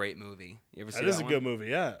Warrior. Great movie. You ever see that? That is a one? good movie.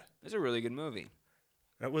 Yeah. It's a really good movie.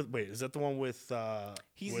 Wait, is that the one with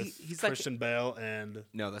He's Christian Bale and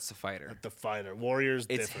No, that's the fighter. the fighter? Warriors.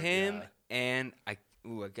 It's different, him yeah. and I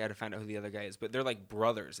gotta find out who the other guy is. But they're like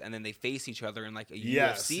brothers, and then they face each other in like a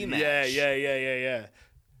Yes. UFC match. Yeah.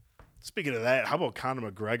 Speaking of that, how about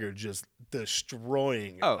Conor McGregor just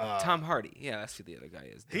destroying? Tom Hardy. Yeah, that's who the other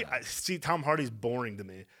guy is. See, Tom Hardy's boring to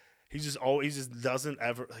me. He just doesn't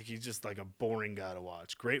ever like. He's just like a boring guy to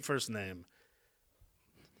watch. Great first name.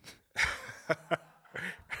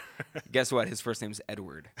 Guess what? His first name's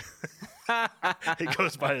Edward. He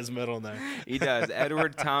goes by his middle name. He does.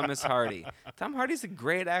 Edward Thomas Hardy. Tom Hardy's a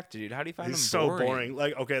great actor, dude. How do you find him He's so boring? boring.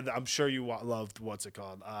 Like, okay, I'm sure you loved what's it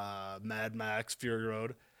called? Mad Max Fury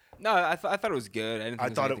Road. No, I thought it was good. I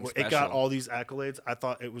didn't think It got all these accolades. I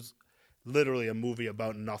thought it was literally a movie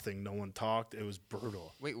about nothing. No one talked. It was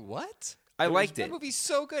brutal. Wait, what? I liked That it. movie's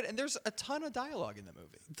so good, and there's a ton of dialogue in the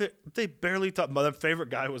movie. They barely talked. My favorite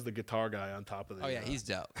guy was the guitar guy on top of the. Oh yeah, he's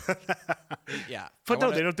dope. Yeah, But no,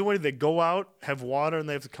 they don't do anything. They go out, have water, and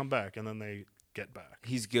they have to come back, and then they get back.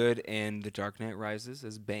 He's good in The Dark Knight Rises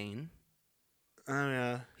as Bane. Oh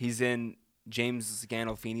yeah. He's in James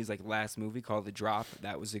Gandolfini's like last movie called The Drop.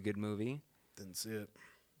 That was a good movie. Didn't see it.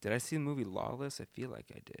 Did I see the movie Lawless? I feel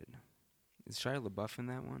like I did. Is Shia LaBeouf in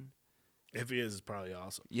that one? If he is, it's probably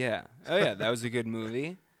awesome. Yeah. Oh yeah, that was a good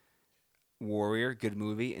movie. Warrior, good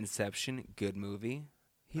movie. Inception, good movie.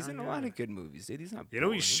 He's in a lot of good movies, dude. He's not. You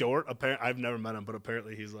know, he's boring. short. Apparently, I've never met him, but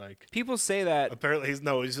apparently he's like. People say that Apparently he's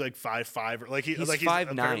like 5'5", or like He's like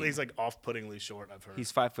 5'9". apparently he's like off-puttingly short. I've heard.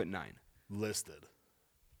 he's 5'9". listed.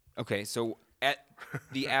 Okay, so at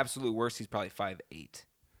the absolute worst, he's probably 5'8".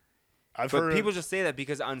 I've But heard people just say that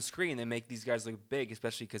because on screen they make these guys look big,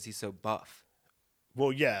 especially because he's so buff.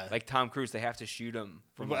 Well, yeah, Like Tom Cruise, they have to shoot him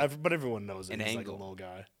from but everyone knows that an he's angle. like a little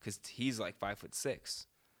guy. because he's like 5'6".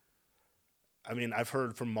 I mean, I've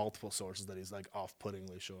heard from multiple sources that he's like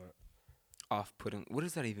off-puttingly short. Off-putting. What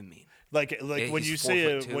does that even mean? Like Yeah, when he's you see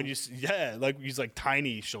it, 4'2". like he's like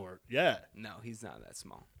tiny short. Yeah. No, he's not that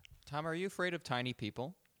small. Tom, are you afraid of tiny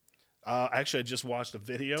people? Actually, I just watched a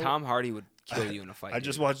video. Tom Hardy would kill you in a fight. I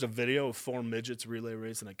just dude. watched a video of 4 midgets relay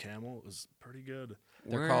racing a camel. It was pretty good.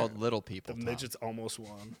 They're Where- called little people. The Tom. midgets almost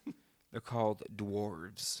won. They're called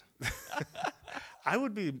dwarves. I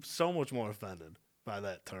would be so much more offended by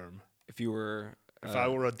that term. If you were, If I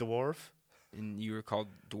were a dwarf, and you were called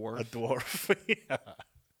dwarf, a dwarf, yeah.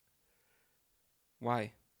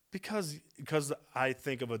 why? Because I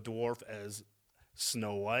think of a dwarf as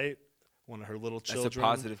Snow White, one of her little That's children. a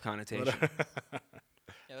positive connotation.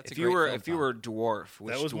 Yeah, that's if a you great were, film, if you Tom. were a dwarf,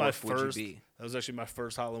 which That was dwarf my would first. you be? That was actually my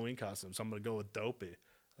first Halloween costume. So I'm gonna go with Dopey. That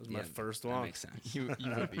was my Yeah, first that one. makes sense. you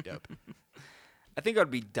would be dope. I think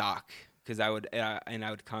I'd be Doc because I would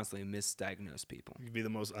constantly misdiagnose people. You'd be the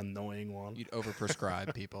most annoying one. You'd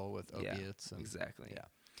overprescribe people with Yeah, opiates. And, exactly. Yeah.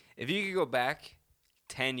 If you could go back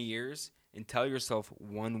 10 years and tell yourself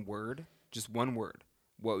one word, just one word,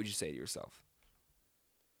 what would you say to yourself?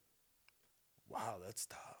 Wow, that's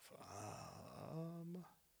tough.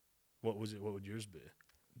 What was it? What would yours be?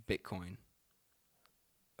 Bitcoin.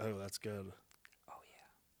 Oh, that's good. Oh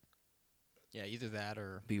yeah. Yeah, either that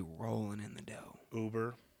or Be rolling in the dough.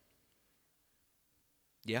 Uber.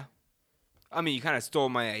 Yeah. I mean, you kind of stole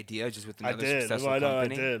my idea just with I another did. successful Well, I know I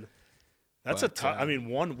company. did. That's But, a tough. I mean,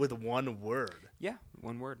 one with one word. Yeah,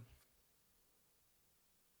 one word.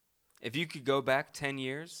 If you could go back 10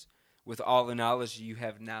 years, with all the knowledge you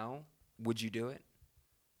have now, would you do it?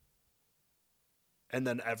 And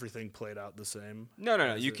then everything played out the same. No.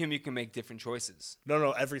 As You it- can make different choices.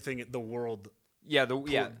 No. Everything, the world. Yeah,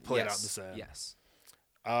 played out yes, the same. Yes.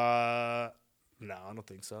 No, I don't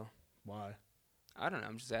think so. Why? I don't know.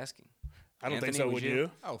 I'm just asking. I don't think Anthony, so. would Would you?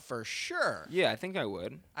 you? Oh, for sure. Yeah, I think I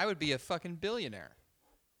would. I would be a fucking billionaire.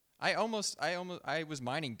 I was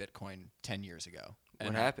mining Bitcoin 10 years ago. What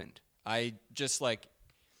and happened? I just like,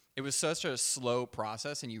 it was such a slow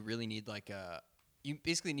process, and you really need you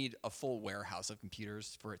basically need a full warehouse of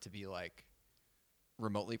computers for it to be like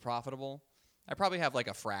remotely profitable. I probably have like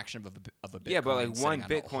a fraction of a Bitcoin. Yeah, but like sitting one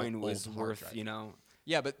on a Bitcoin old was hard worth, drive.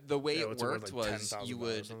 Yeah, but the way Yeah, it what's it worth, worked like was $10,000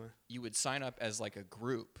 or something? you would sign up as like a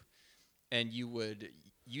group, and you would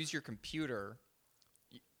use your computer.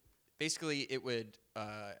 Basically, it would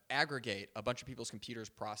aggregate a bunch of people's computers'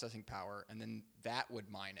 processing power, and then that would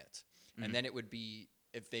mine it. And then it would be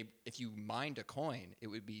if you mined a coin, it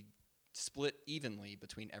would be split evenly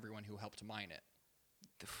between everyone who helped mine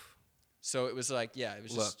it. So it was like, yeah, it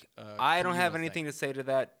was Look, just. I don't have anything to say to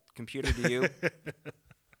that computer. Do you?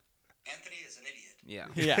 Anthony is an idiot.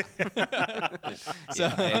 Yeah. Yeah. So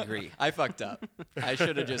Yeah, I agree. I fucked up. I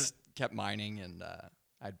should have just kept mining, and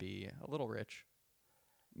I'd be a little rich.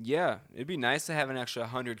 Yeah, it'd be nice to have an extra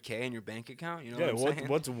 $100K in your bank account. You know Yeah. what I'm saying?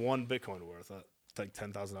 What's one Bitcoin worth? Like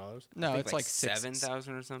 $10,000. No, I think it's like six-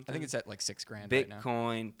 7,000 or something. I think it's at like $6,000 right now.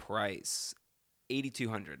 Bitcoin price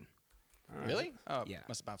 8,200. Really? Oh, Yeah.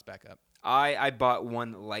 Must bounce back up. I bought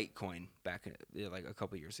one Litecoin back like a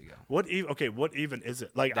couple years ago. What even is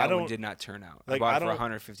it? Like That I don't. one did not turn out. like, I bought I it for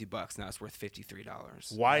don't- $150. Now it's worth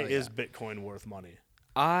 $53. Why Oh, is yeah. Bitcoin worth money?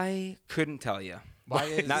 I couldn't tell you. Why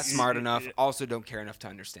is Not smart enough. Also, don't care enough to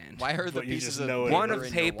understand. Why are the But you pieces just of know it. One paper of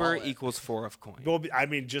in your paper wallet? equals 4 of coin. Well, I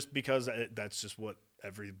mean, just because that's just what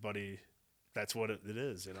everybody. That's what it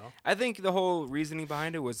is, you know. I think the whole reasoning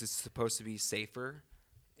behind it was it's supposed to be safer,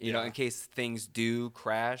 you know, Yeah. in case things do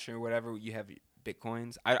crash or whatever. You have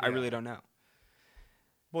Bitcoins. I really don't know.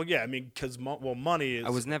 Well, yeah, I mean, because money is. I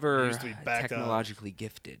was never used to be backed up. technologically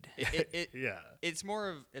gifted. Yeah. It's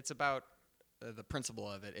about the principle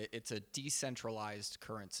of it. It's a decentralized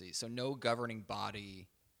currency, so no governing body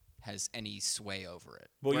has any sway over it.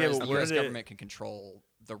 Well, yeah, Whereas but the where U.S. did it- government can control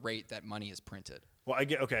the rate that money is printed. Well, I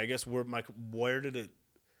guess where did it?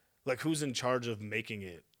 Like, who's in charge of making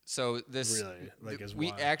it? So this Really? Like, is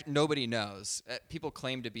we why? nobody knows. People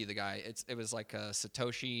claim to be the guy. It was like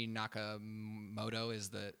Satoshi Nakamoto is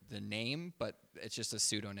the name, but it's just a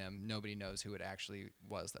pseudonym. Nobody knows who it actually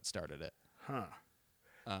was that started it. Huh?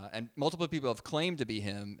 And multiple people have claimed to be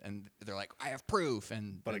him, and they're like, "I have proof,"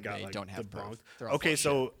 and But then it got they like don't have debunked. proof. They're all Okay,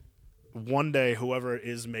 full of shit. so one day whoever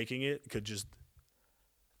is making it could just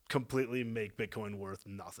completely make Bitcoin worth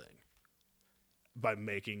nothing by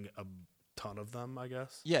making a ton of them, I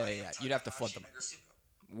guess. yeah. You'd have to flood them.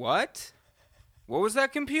 What? What was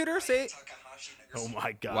that computer? Say. Takahashi Oh Nagasuka.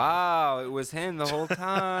 my god! Wow, it was him the whole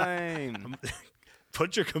time.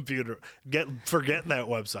 Put your computer. Forget that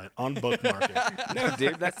website. Unbookmark it. No,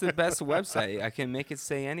 dude, that's the best website. I can make it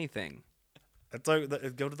say anything. It's like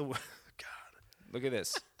go to the. God. Look at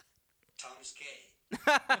this. Tom's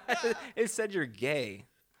gay. It said you're gay.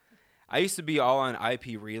 I used to be all on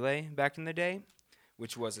IP Relay back in the day,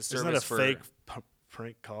 which was a service Isn't that a for fake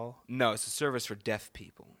prank call? No, it's a service for deaf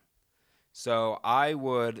people. So I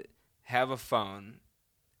would have a phone,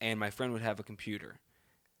 and my friend would have a computer,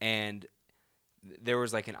 and there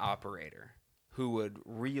was like an operator who would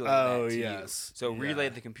relay Oh, that to yes. you. So relay Yeah.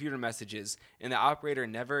 the computer messages, and the operator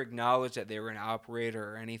never acknowledged that they were an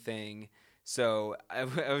operator or anything. So I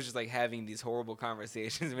was just like having these horrible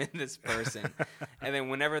conversations with this person, and then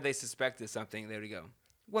whenever they suspected something, they would go,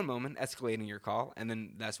 "1 moment, escalating your call," and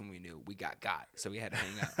then that's when we knew we got. So we had to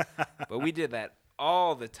hang up. But we did that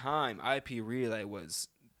all the time. IP Relay was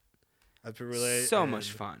IP Relay. so much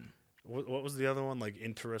and fun. What was the other one? Like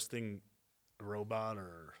interesting robot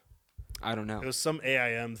or I don't know. it was some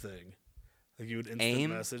AIM thing. Like you would instant AIM?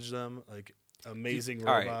 message them like amazing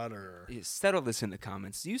all right. robot or Settle this in the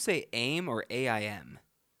comments. Do you say AIM or AIM?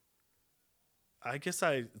 I guess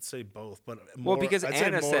I'd say both, but Well, because I'd say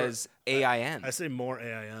Anna more- says AIM. I say more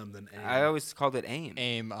AIM than AIM. I always called it AIM.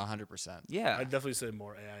 Aim 100%. Yeah. I'd definitely say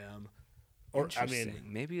more AIM. Or I mean,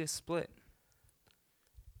 Interesting. Maybe a split.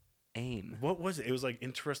 AIM. what was it? It was like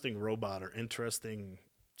interesting robot or interesting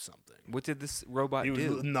something. What did this robot You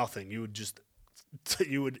do? would nothing. You would just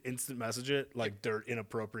you would instant message it like dirt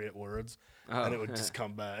inappropriate words, and it would just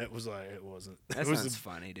come back. It was like it wasn't. That it was sounds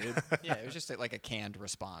funny, dude. Yeah, it was just like a canned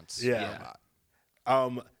response. Yeah. robot.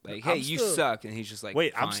 Like, hey, I'm you still- suck, and he's just like,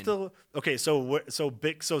 Wait, fine. I'm still okay. So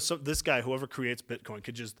this guy, whoever creates Bitcoin,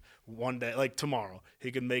 could just one day, like tomorrow,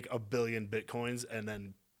 he could make 1 billion Bitcoins and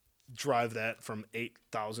then drive that from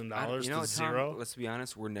 $8,000 You to know, Tom, zero, let's be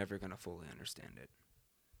honest, we're never gonna fully understand it.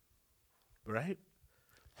 right?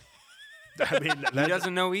 I mean, He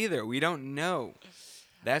doesn't know either. We don't know.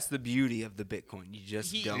 That's the beauty of the Bitcoin. You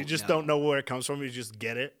just don't. you just don't know where it comes from. You just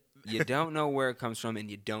get it. You don't know where it comes from, and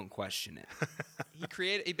you don't question it.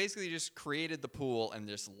 He basically just created the pool and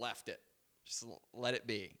just left it. Just let it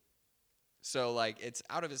be. So like it's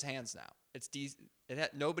out of his hands now.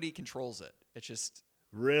 Nobody controls it. It's just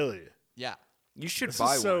Really, yeah. You should this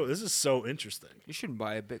buy is so one. this is so interesting. You should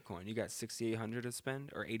buy a Bitcoin. You got 6,800 to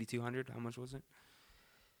spend, or 8,200. How much was it?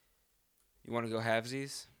 You want to go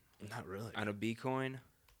halvesies Not really. on a Bitcoin?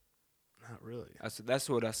 Not really. That's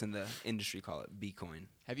what us in the industry call it, Bitcoin.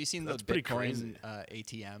 Have you seen That's the pretty Bitcoin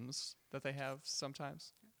crazy. ATMs that they have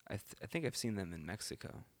sometimes? I think I've seen them in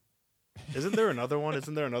Mexico. Isn't there another one?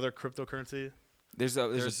 Isn't there another cryptocurrency? There's a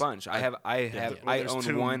There's- bunch. I there's own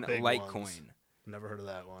two one big Litecoin. ones. Never heard of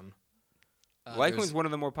that one. Litecoin's one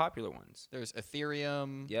of the more popular ones. There's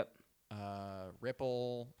Ethereum. Yep.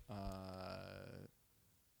 Ripple.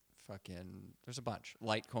 There's a bunch.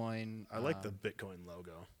 Litecoin. I like the Bitcoin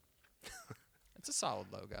logo. It's a solid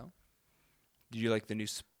logo. Did you like the new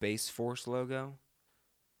Space Force logo?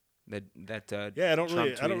 That Yeah, I don't Trump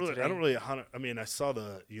really. tweeted I don't today? really. I mean, I saw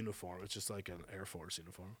the uniform. It's just like an Air Force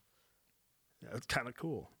uniform. Yeah, it's kind of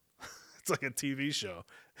cool. It's like a TV show.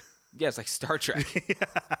 Yeah, it's like Star Trek.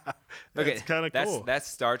 Okay, it's kind of cool. That's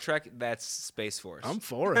Star Trek. That's Space Force. I'm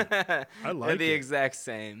for it. I They're like the it. exact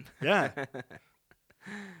same. Yeah,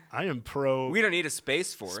 I am pro. We don't need a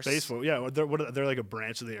Space Force. Space Force. Yeah, they're like a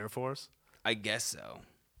branch of the Air Force. I guess so.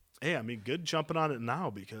 Hey, I mean, good jumping on it now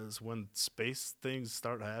because when space things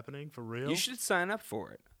start happening for real, You should sign up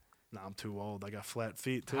for it. Nah, I'm too old. I got flat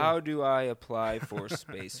feet too. How do I apply for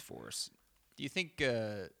Space Force? Do you think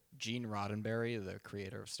Gene Roddenberry, the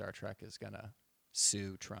creator of Star Trek, is gonna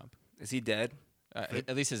sue Trump? Is he dead?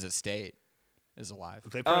 At least his estate is alive.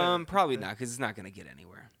 They Probably not, because it's not going to get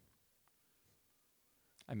anywhere.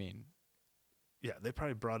 I mean, Yeah, they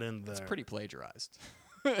probably brought in the. it's pretty plagiarized.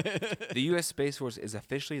 The U.S. Space Force is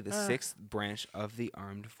officially the sixth branch of the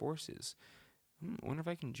armed forces. I wonder if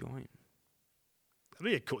I can join. That'd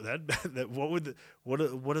be a cool. That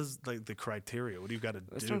what is like the criteria? What do you got to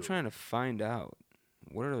That's do? what I'm trying to find out.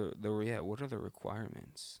 What are the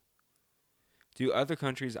requirements? Do other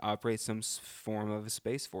countries operate some form of a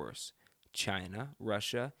space force? China,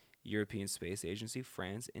 Russia, European Space Agency,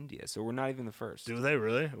 France, India. So we're not even the first. Do they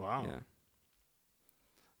really? Wow. Yeah.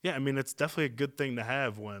 Yeah, I mean, it's definitely a good thing to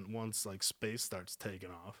have once like space starts taking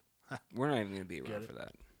off. We're not even going to be Get around it? for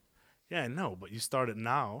that. Yeah, I know, but you start it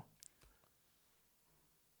now,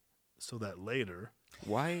 so that later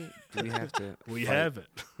Why do we have to we fight? have it.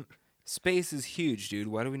 Space is huge, dude.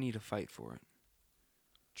 Why do we need to fight for it?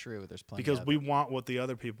 True, there's plenty. Because of we it. want what the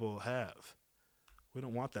other people have. We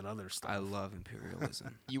don't want that other stuff. I love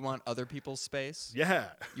imperialism. You want other people's space. Yeah.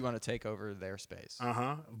 You want to take over their space.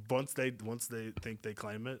 Once they think they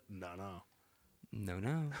claim it, no. No.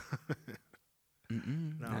 No,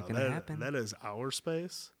 Not going to happen. That is our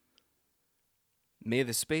space. May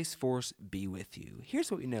the Space Force be with you.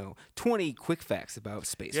 Here's what we know. 20 quick facts about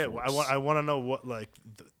Space Yeah, Force. I want to know what like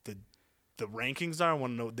the rankings are. I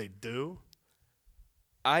want to know what they do.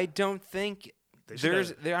 I don't think They should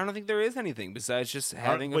have- I don't think there is anything besides just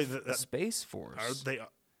having wait, a Space Force.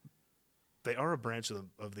 They are a branch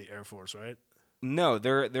of the Air Force, right? No,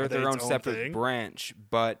 they're they their own its own separate thing? branch,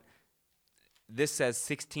 but this says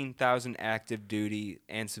 16,000 active duty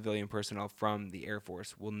and civilian personnel from the Air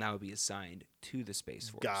Force will now be assigned to the Space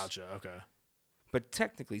Force. Gotcha. Okay. But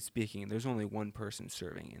technically speaking, there's only one person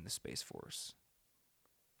serving in the Space Force.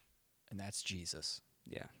 And that's Jesus.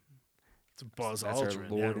 Yeah. It's Buzz That's Aldrin. our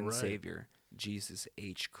Lord yeah, and right. Savior, Jesus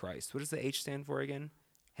H. Christ. What does the H stand for again?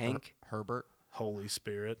 Hank? Herbert. Holy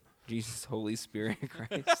Spirit, Jesus, Holy Spirit,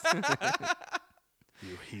 Christ.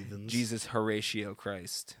 you heathens. Jesus, Horatio,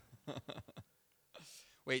 Christ.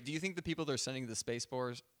 Wait, do you think the people they're sending to the Space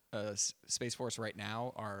Force right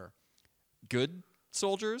now are good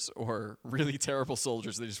soldiers or really terrible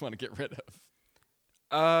soldiers they just want to get rid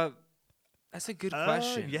of? That's a good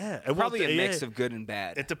question. yeah. Well, Probably a mix yeah. of good and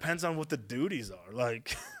bad. It depends on what the duties are.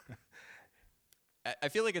 Like, I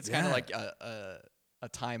feel like it's kind of Yeah. like a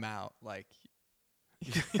timeout. Like,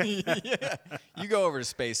 yeah, you go over to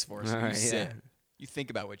Space Force and you Alright, sit. yeah. You think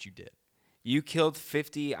about what you did. You killed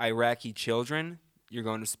 50 Iraqi children, you're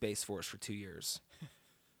going to Space Force for 2 years.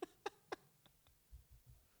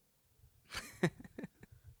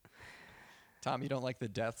 Tom, you don't like the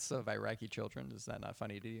deaths of Iraqi children? Is that not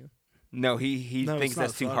funny to you? No, he No, thinks it's not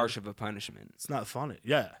that's too funny. harsh of a punishment. It's not funny.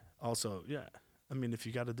 Yeah. Also, yeah. I mean, if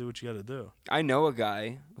you got to do what you got to do. I know a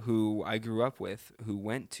guy who I grew up with who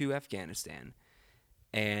went to Afghanistan,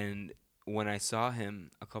 and when I saw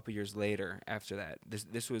him a couple years later after that,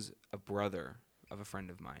 this was a brother of a friend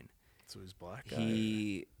of mine. So he's black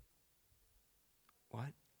guy.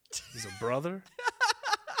 What? He's a brother?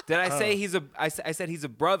 Did I say he's a? I said he's a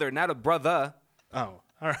brother, not a brother. Oh, all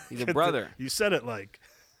right. He's a brother. You said it like.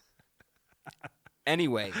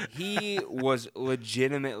 Anyway, he was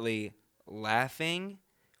legitimately laughing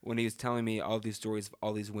when he was telling me all these stories of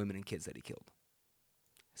all these women and kids that he killed.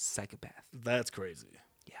 Psychopath. That's crazy.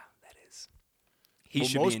 Yeah, that is. He Well,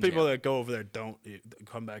 should most be in people jail. that go over there don't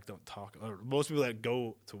come back, don't talk. Or most people that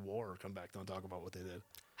go to war come back, don't talk about what they did.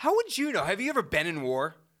 How would you know? Have you ever been in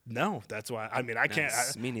war? No, that's why. I mean, I can't.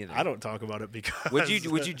 Nice. Me neither. I don't talk about it because. Would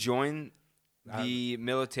you join the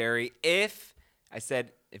military if I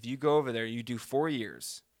said if you go over there, you do 4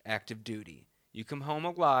 years active duty, you come home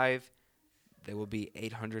alive, there will be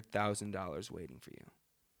 $800,000 waiting for you.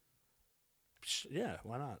 Yeah,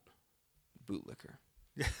 why not? Bootlicker.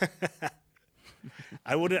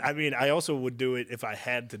 I wouldn't. I mean, I also would do it if I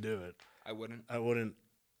had to do it. I wouldn't. I wouldn't.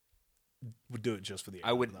 Would do it just for the.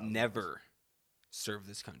 I would $800,000. never serve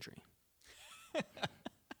this country.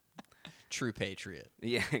 True patriot.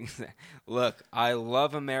 Yeah, exactly. Look, I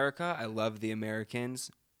love America. I love the Americans.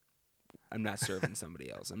 I'm not serving somebody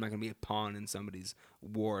else. I'm not going to be a pawn in somebody's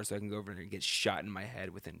war so I can go over there and get shot in my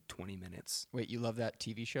head within 20 minutes. Wait, you love that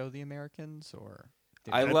TV show, The Americans, or?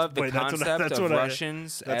 I love the Wait, that's what I- concept that's of what I-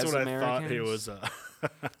 Russians That's as what Americans. I thought he was.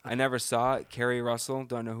 I never saw it. Kerry Russell.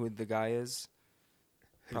 Don't know who the guy is.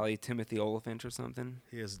 Probably Timothy Oliphant or something.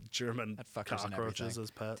 He has German That fucker's in cockroaches everything.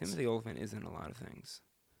 as pets. Timothy Oliphant is in a lot of things.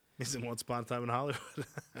 He's in Once Upon a Time in Hollywood.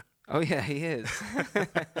 Oh, yeah, he is.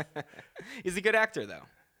 He's a good actor, though.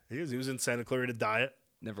 He was in Santa Clarita Diet.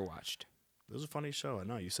 Never watched. It was a funny show. I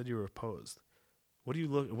know. You said you were opposed. What are you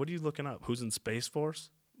looking up? Who's in Space Force?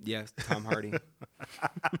 Yeah, Tom Hardy.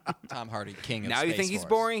 Tom Hardy, king of Now you Space think he's Force.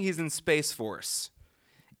 boring? He's in Space Force.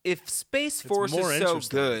 If Space Force more is so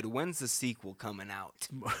interesting. good, when's the sequel coming out?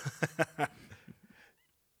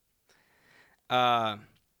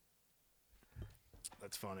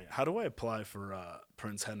 That's funny. How do I apply for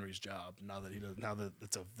Prince Henry's job now that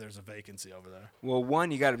there's a vacancy over there? Well,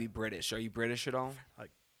 one, you got to be British. Are you British at all? I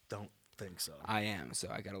don't think so. I am, so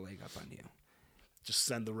I got a leg up on you. Just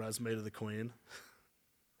send the resume to the Queen.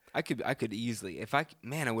 I could easily.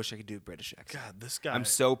 I wish I could do a British accent. God, this guy. I'm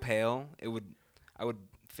so pale. I would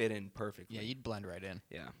fit in perfectly. Yeah, you'd blend right in.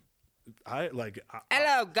 Yeah.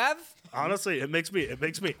 Hello, Gov. Honestly, it makes me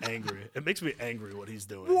angry. It makes me angry what he's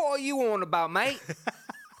doing. What are you on about, mate?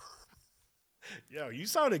 Yo, you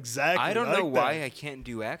sound exactly. I don't like know why that. I can't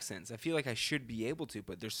do accents. I feel like I should be able to,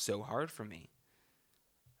 but they're so hard for me.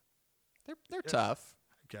 They're tough.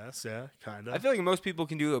 I guess, yeah, kind I of. feel like most people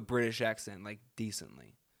can do a British accent like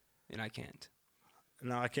decently, and I can't.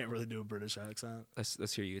 No, I can't really do a British accent.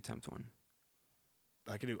 Let's hear you attempt one.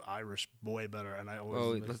 I can do Irish way better, and I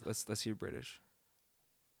always. Oh, let's hear British.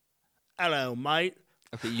 Hello, mate.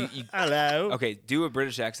 Okay, you Hello. okay? Do a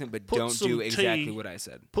British accent, but Put don't some do exactly tea. what I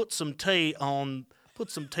said. Put some tea on. Put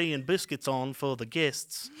some tea and biscuits on for the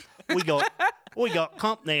guests. We got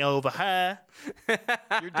company over here.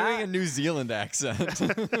 You're doing a New Zealand accent.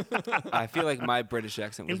 I feel like my British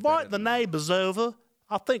accent was Invite better the than neighbours over.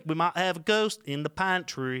 I think we might have a ghost in the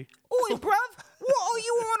pantry. Oi, bruv, what are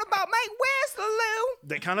you on about, mate? Where's the loo?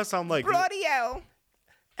 They kind of sound like. Bloody hell.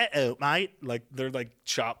 Uh-oh, mate. Like they're like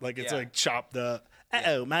chopped. Like it's Yeah. like chopped up.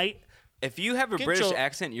 Uh-oh, mate. If you have a Get British your-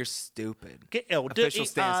 accent, you're stupid. Get your Official dirty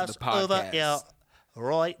stance ass of the over podcast. here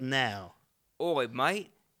right now. Oi,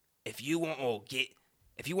 mate, if you want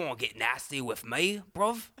to get nasty with me,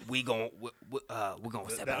 bruv, we're gonna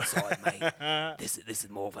step outside, mate. This is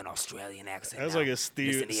more of an Australian accent. That was now. like a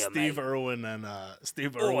Steve Listen here, Steve mate. Irwin and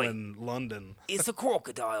Steve Oi. Irwin London. It's a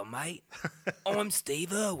crocodile, mate. I'm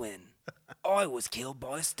Steve Irwin. I was killed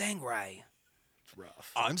by a stingray. It's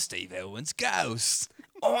rough. I'm Steve Irwin's ghost.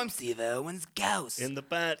 I'm Steve Irwin's ghost. In the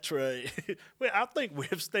pantry. Wait, I think we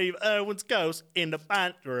have Steve Irwin's ghost in the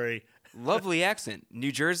pantry. Lovely accent.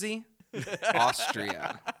 New Jersey,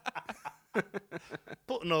 Austria.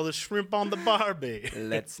 Putting all the shrimp on the Barbie.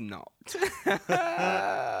 Let's not.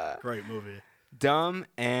 Great movie. Dumb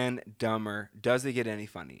and Dumber. Does it get any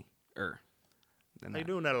funnier than How you that?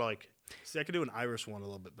 doing that? Like, see, I could do an Irish one a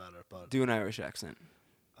little bit better, but Do an Irish accent.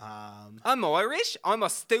 um, I'm Irish. I'm a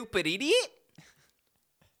stupid idiot.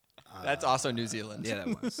 That's also New Zealand. Yeah,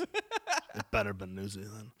 that was. it better been New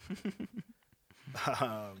Zealand.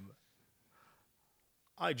 um,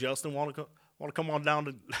 Hi, Justin. Want to come on down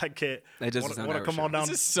to that kid? That doesn't sound Want to come on This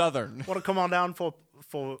down? is Southern. Want to come on down for?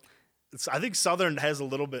 I think Southern has a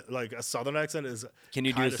little bit like a Southern accent is. Can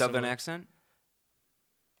you do a kinda Southern similar. accent?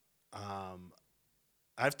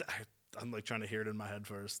 I'm like trying to hear it in my head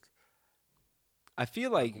first. I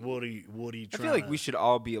feel like Woody. I feel like we should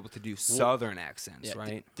all be able to do Southern accents, Yeah,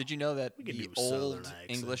 right? Did you know that We can the do a Southern old accent.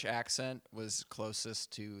 English accent was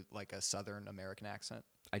closest to like a Southern American accent?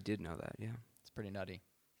 I did know that. Yeah. It's pretty nutty.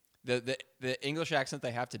 The English accent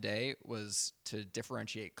they have today was to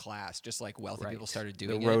differentiate class, just like wealthy people started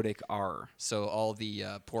doing the it. rhotic R. So all the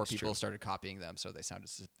poor That's people true. started copying them, so they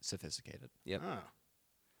sounded sophisticated. Yep. Ah.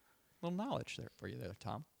 Little knowledge there for you there,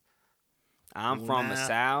 Tom. I'm Well, from the now-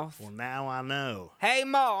 South. Well, now I know. Hey,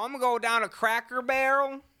 Mo, I'm gonna go down to Cracker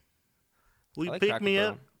Barrel. Will I you like pick Cracker me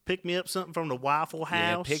Barrel. up? Pick me up something from the Waffle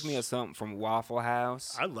House. Yeah, pick me up something from Waffle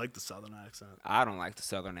House. I like the Southern accent. I don't like the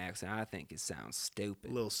Southern accent. I think it sounds stupid.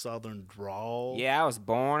 A little Southern drawl. Yeah, I was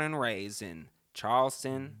born and raised in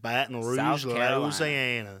Charleston. Baton Rouge, South Carolina.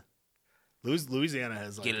 Louisiana. Louisiana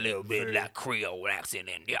has like very- Creole accent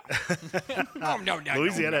in there.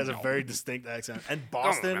 Louisiana has a very distinct accent, and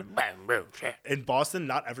Boston. In Boston,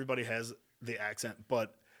 not everybody has the accent,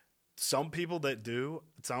 but some people that do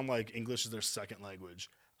sound like English is their second language.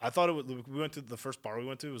 I thought it was. We went to the first bar we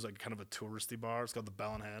went to. It was like kind of a touristy bar. It's called the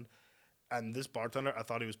Bell in Hand, and this bartender, I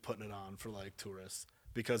thought he was putting it on for like tourists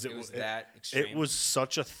because it was that It extreme? was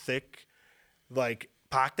such a thick, like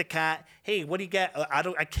park the cat. Hey, what do you got?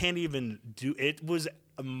 I can't even do. It was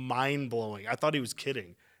mind blowing. I thought he was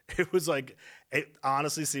kidding. It was like it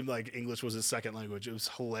honestly seemed like English was his second language. It was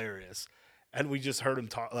hilarious. And we just heard him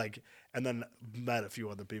talk, like, and then met a few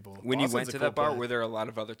other people. When you Boston's went a to cool that bar, place. were there a lot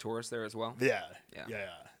of other tourists there as well? Yeah, Yeah. yeah.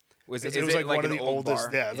 Was It is was like one an of the old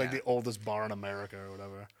oldest. bar? Yeah, it's like the oldest bar in America or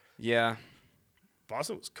whatever. Yeah.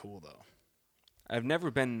 Boston was cool though. I've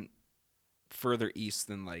never been further east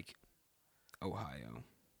than like Ohio.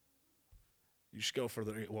 You should go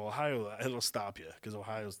further. Well, Ohio, it'll stop you because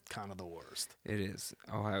Ohio's kind of the worst. It is.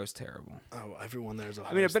 Ohio's terrible. Oh, everyone there's Ohio.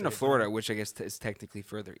 I mean, I've been to State Florida, fan. which I guess is technically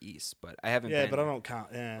further east, but I haven't Yeah, been. but I don't count.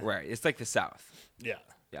 Yeah, Right. It's like the South. yeah.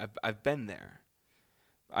 Yeah, I've been there.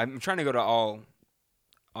 I'm trying to go to all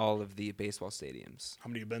of the baseball stadiums. How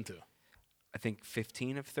many you been to? I think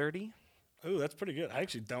 15 of 30. Oh, that's pretty good. I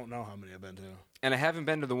actually don't know how many I've been to. And I haven't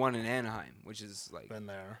been to the one in Anaheim, which is like, Been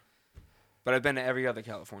there. but I've been to every other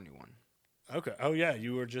California one. Okay. Oh yeah,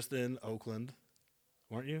 you were just in Oakland,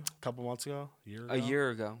 weren't you? A couple months ago. Year A year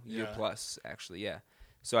ago, year Yeah. plus, actually, yeah.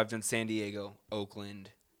 So I've done San Diego, Oakland,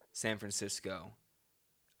 San Francisco,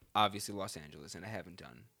 obviously Los Angeles, and I haven't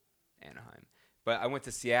done Anaheim. But I went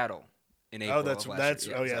to Seattle in April. Oh, that's of last that's.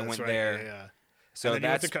 year. Oh So yeah, I that's went right. there. Yeah, yeah. So and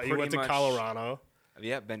then that's you went to pretty much- Colorado.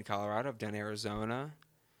 Yeah, I've been to Colorado. I've done Arizona.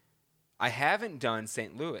 I haven't done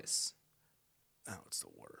St. Louis. Oh, it's the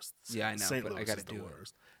worst. Yeah, I know, St. but I Louis gotta is the do it.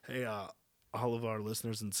 worst. Hey, all of our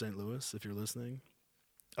listeners in St. Louis, if you're listening,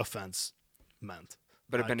 offense meant.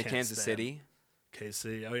 But I've I been to can't Kansas stand City.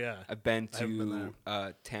 KC. Oh yeah. I've been I haven't been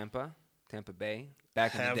to Tampa Bay,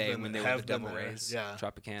 back in the Have day been- when they were the have been Devil there, Rays, yeah.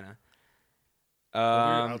 Tropicana. We were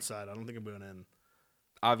Um, outside. I don't think I'm going in.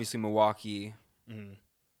 obviously Milwaukee.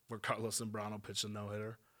 Where Carlos Zambrano pitched a no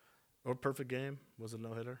hitter, or perfect game was a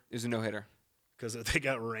no hitter It was a no hitter. because they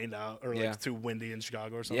got rained out or Yeah. like too windy in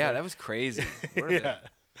Chicago or something. Yeah, that was crazy. What are yeah.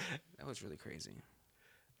 That was really crazy.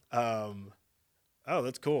 Oh,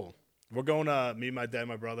 that's cool. We're going. Me, my dad,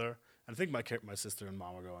 my brother. I think my sister and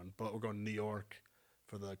mom are going, but we're going to New York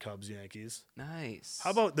for the Cubs Yankees. Nice. How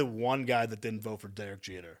about the one guy that didn't vote for Derek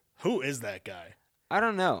Jeter? Who is that guy? I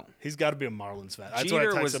don't know. He's got to be a Marlins fan. That's Jeter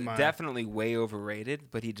what I was texted my. definitely way overrated,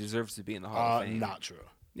 but he deserves to be in the Hall of Fame. Not true.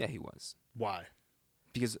 Yeah, he was. Why?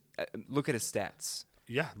 Because look at his stats.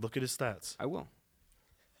 Yeah, look at his stats. I will.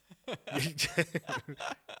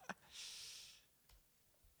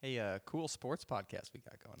 Hey, cool sports podcast we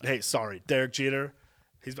got going on. Hey, sorry, Derek Jeter.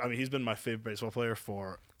 He's been my favorite baseball player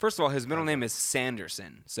for. First of all, his middle name is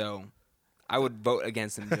Sanderson, so I would vote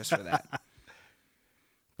against him just for that.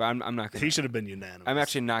 But I'm not going He to. should have been unanimous. I'm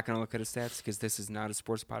actually not going to look at his stats because this is not a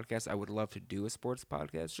sports podcast. I would love to do a sports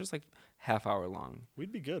podcast, just like half hour long.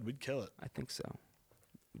 We'd be good. We'd kill it, I think so.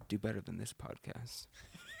 We'd do better than this podcast.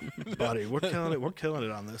 buddy. We're killing it. We're killing it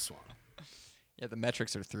on this one. Yeah, the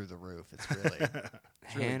metrics are through the roof. It's really,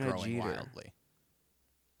 it's really Hannah growing Jeter. wildly.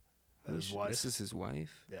 That his wife. This is his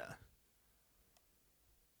wife? Yeah,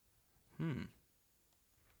 Hmm.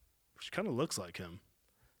 she kind of looks like him.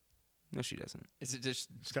 No, she doesn't. Is it just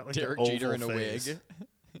She's got like Derek the Jeter in oval a face. wig?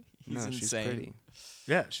 He's No, insane. she's pretty.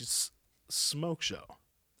 Yeah, she's smoke show.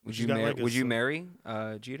 Would She's you got marry? like a Would you s- marry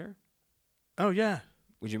Jeter? Oh yeah.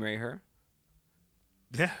 Would you marry her?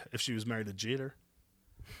 Yeah, if she was married to Jeter.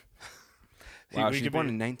 Wow, We she's could born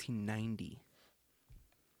be- in 1990.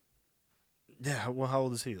 Yeah, well, how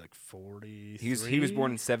old is he? Like 40. He was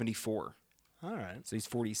born in 74, All right, so he's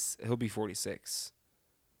 40. He'll be 46.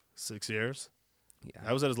 6 years. Yeah.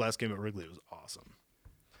 I was at his last game at Wrigley. It was awesome.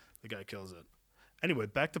 The guy kills it. Anyway,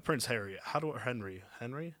 back to Prince Harry.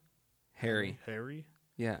 Henry? Harry.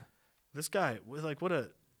 Yeah. This guy was like, what a.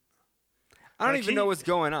 I don't Like, even know what's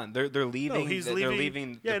going on. They're leaving. No, he's they're leaving.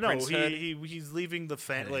 leaving. Yeah, the no, princehood. he's leaving the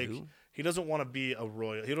Who? like he doesn't want to be a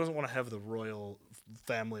royal. He doesn't want to have the royal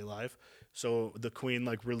family life. So the queen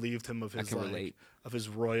like relieved him of his can like, relate. of his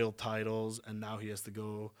royal titles, and now he has to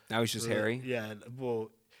go. Now he's just Harry. Yeah,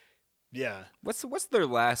 well, yeah. What's their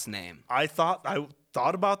last name? I thought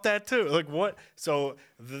about that too. Like what? So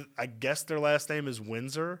I guess their last name is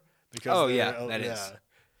Windsor because Oh, they're- yeah, that is.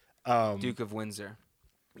 Um, Duke of Windsor.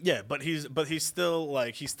 Yeah, but he's still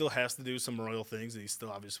like he still has to do some royal things, and he's still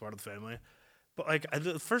obviously part of the family. But like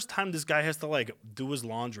the first time this guy has to like do his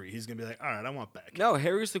laundry, he's gonna be like, all right, I want back. No,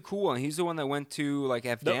 Harry's the cool one. He's the one that went to like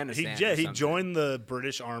No, Afghanistan. or he something. joined the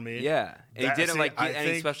British Army. Yeah, and That- he didn't see, like I get any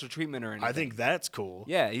think- special treatment or anything. I think that's cool.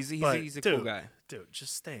 Yeah, he's But, a dude, cool guy. Dude,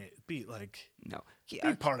 just be like. No, Be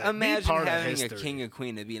part of- be imagine part of having a history. king or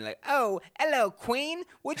queen and being like, "Oh, hello, queen.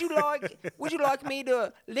 Would you like me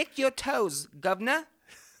to lick your toes, governor?"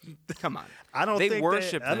 Come on. I don't they think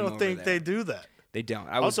worship I them don't over think there. they do that. They don't.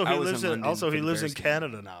 Also, I he was lives in in London for the lives in Bears game.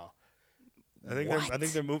 Canada now. I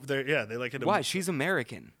think they're moved there. Yeah, they like hit him. Why? She's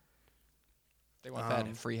American. They want that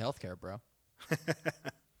in free healthcare, bro.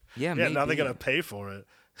 Yeah, Yeah, now they maybe. gotta pay for it.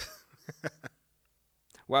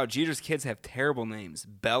 Wow, Jeter's kids have terrible names: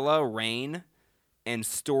 Bella, Rain, and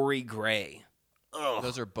Story Gray.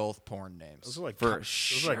 Those are both porn names. Those are like For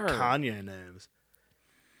those are like sure. Kanye names.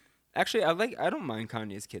 Actually, I don't mind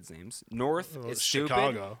Kanye's kids' names. North Well, is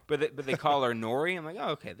Chicago. stupid, but they call her Nori. I'm like,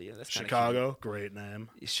 oh, okay, yeah, that's kinda Chicago, great name.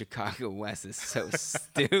 cute. Chicago West is so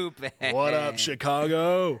stupid. What up,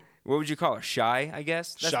 Chicago? What would you call her? Shy, I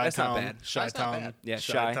guess. That's not bad. Shy's not bad. Yeah,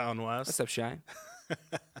 Shy Shy. Town West. What's up, Shy?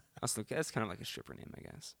 That's kind of like a stripper name, I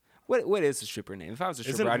guess. What is a stripper name? If I was a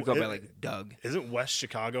stripper, Isn't- I'd go by it- like Doug. Isn't West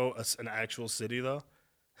Chicago an actual city though?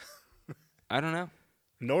 I don't know.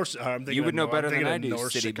 North. I'm thinking You would of know Nor- better I'm than thinking I of do,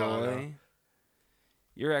 North city Chicago. boy.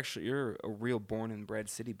 You're a real born and bred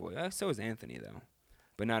city boy. So is Anthony though,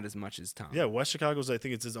 but not as much as Tom. Yeah, West Chicago's. I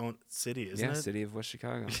think it's his own city, isn't yeah, it? city of West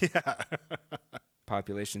Chicago. Yeah.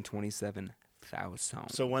 Population 27,000.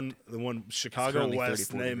 So when Chicago currently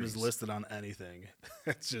West 34 name is degrees. listed on anything,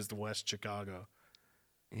 it's just West Chicago.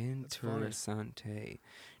 Interessante.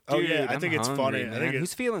 Oh, yeah, I I'm think it's hungry, funny. I Man. think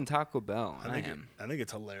Who's feeling Taco Bell? I think am. I think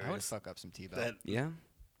it's I would hilarious. fuck up some T-Bell. That Yeah.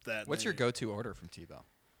 that. What's your name. go-to order from T-Bell?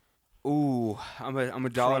 Ooh, I'm a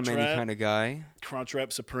dollar Crunch menu Wrap? kind of guy.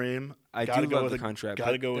 Crunchwrap Supreme? I Gotta do go love with the a- Crunch Wrap,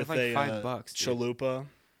 Gotta but go they're with like a $5, dude. chalupa.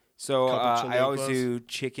 So Couple I always chalupas. do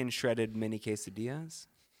chicken shredded mini quesadillas.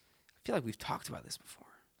 I feel like we've talked about this before.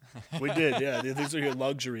 We did, yeah. These are your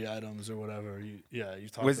luxury items or whatever. You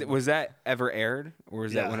talked. Was about. was that ever aired, or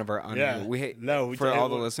is that Yeah. one of our Yeah. unaired? No, for it all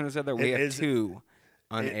the wa- listeners out there, we it have is- two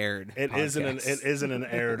unaired. It isn't podcasts. it isn't an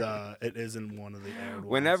aired. It isn't one of the aired.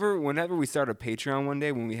 ones. Whenever we start a Patreon one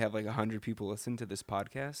day, when we have like 100 people listen to this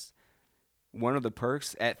podcast, one of the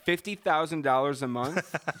perks at $50,000 a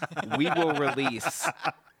month, we will release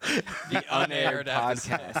The unaired unaired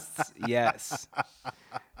episode. podcasts. Yes,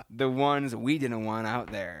 the ones we didn't want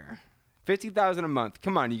out there. 50,000 a month.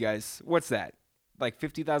 Come on, you guys. What's that? Like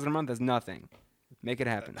 50,000 a month? That's nothing. Make it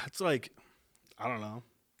happen. That's like, I don't know.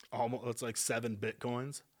 Almost, it's like 7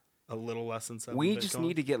 bitcoins. A little less than 7. We just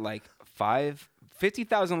need to get like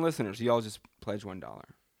 50,000 listeners. You all just pledge $1.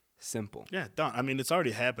 Simple. Yeah, done. I mean, it's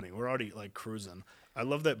already happening. We're already like cruising. I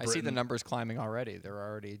love that. I see the Britain- numbers climbing already. They're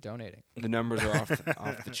already donating. The numbers are off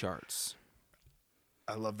the charts.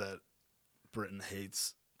 I love that Britain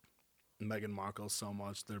hates Meghan Markle so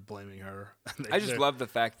much. They're blaming her. I just love the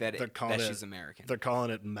fact that they're calling that it- she's American. They're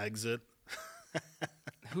calling it Megxit.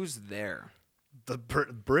 Who's there? The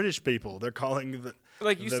British people. They're calling the.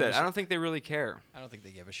 Like you the- said, I don't think they really care. I don't think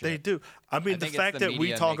they give a shit. They do. I mean, the think it's fact the that we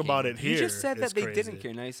media talk about making- it here. You just said is that they crazy. didn't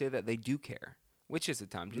care. Now you say that they do care. Which is it,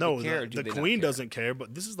 Tom? Do No, they care or do the they not Queen care? doesn't care,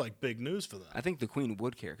 but this is like big news for them. I think the Queen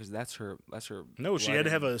would care because that's her. No, she had to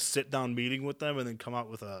have blood a sit down meeting with them and then come out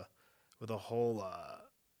with a whole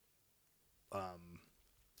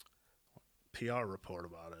PR report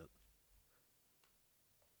about it.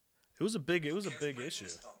 It was a big issue.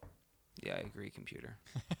 Yeah, I agree. Computer.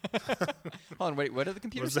 Hold on, wait. What did the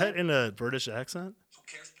computer Was say? that in a British accent? Who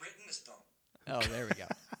cares? Britain is dumb. Oh, there we go.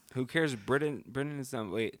 Who cares? Britain is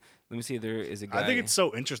done. Wait, let me see. There is a guy. I think it's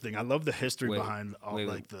so interesting. I love the history Wait, behind all wait,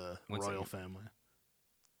 like the one royal second. family.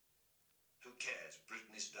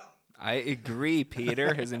 I agree,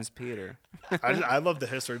 Peter. His name's Peter. I love the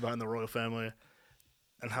history behind the royal family,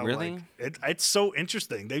 and how Really? like it's so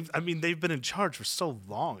interesting. They've been in charge for so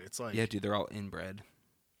long. It's like Yeah, dude, they're all inbred.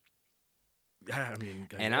 yeah, I mean,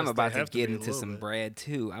 I And I'm guess about they to have get be a into little some bit. bread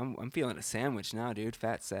too. I'm feeling a sandwich now, dude.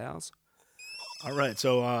 Fat Sal's. All right,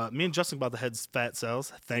 so me and Justin about to head Fat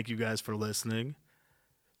Cells. Thank you guys for listening.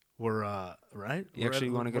 We're right. You actually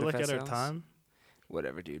wanna go to look Fat at our Cells? time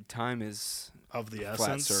Whatever, dude. Time is of the flat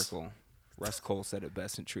essence. circle. Russ Cole said it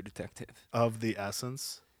best in True Detective. Of the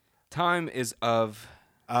essence. Time is of.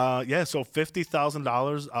 Yeah. So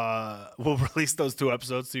 $50,000. We'll release those 2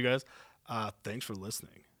 episodes to you guys. Thanks for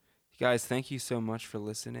listening. Guys, thank you so much for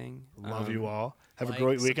listening. Love you all. Have like, a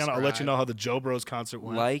great weekend. I'll let you subscribe. know how the Joe Bros concert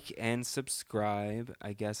went. Like and subscribe,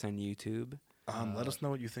 I guess, on YouTube. Let us know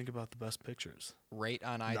what you think about the best pictures. Rate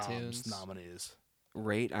on iTunes. Nominees.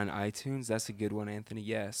 Rate on iTunes. That's a good one, Anthony.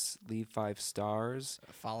 Yes. Leave 5 stars.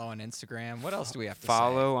 Follow on Instagram. What else do we have to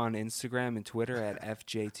Follow on Instagram and Twitter at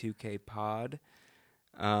FJ2KPod. say?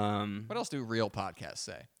 What else do real podcasts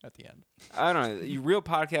say at the end? I don't know. Real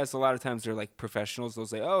podcasts, a lot of times they're like professionals. They'll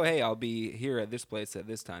say, "Oh, hey, I'll be here at this place at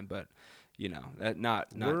this time," but you know that not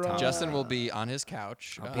We're, Tom. Justin will be on his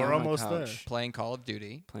couch I'll be We're on my almost there. couch playing Call of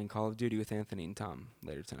Duty. playing Call of Duty with Anthony and Tom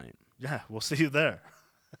later tonight. Yeah, we'll see you there.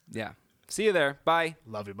 Yeah. See you there. Bye.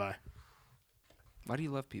 Love you. Bye. Why do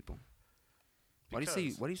you love people? Why do Because-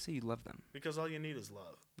 you say you love them? Because all you need is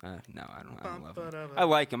love. No, I don't love them. I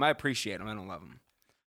like them. I appreciate them. I don't love them.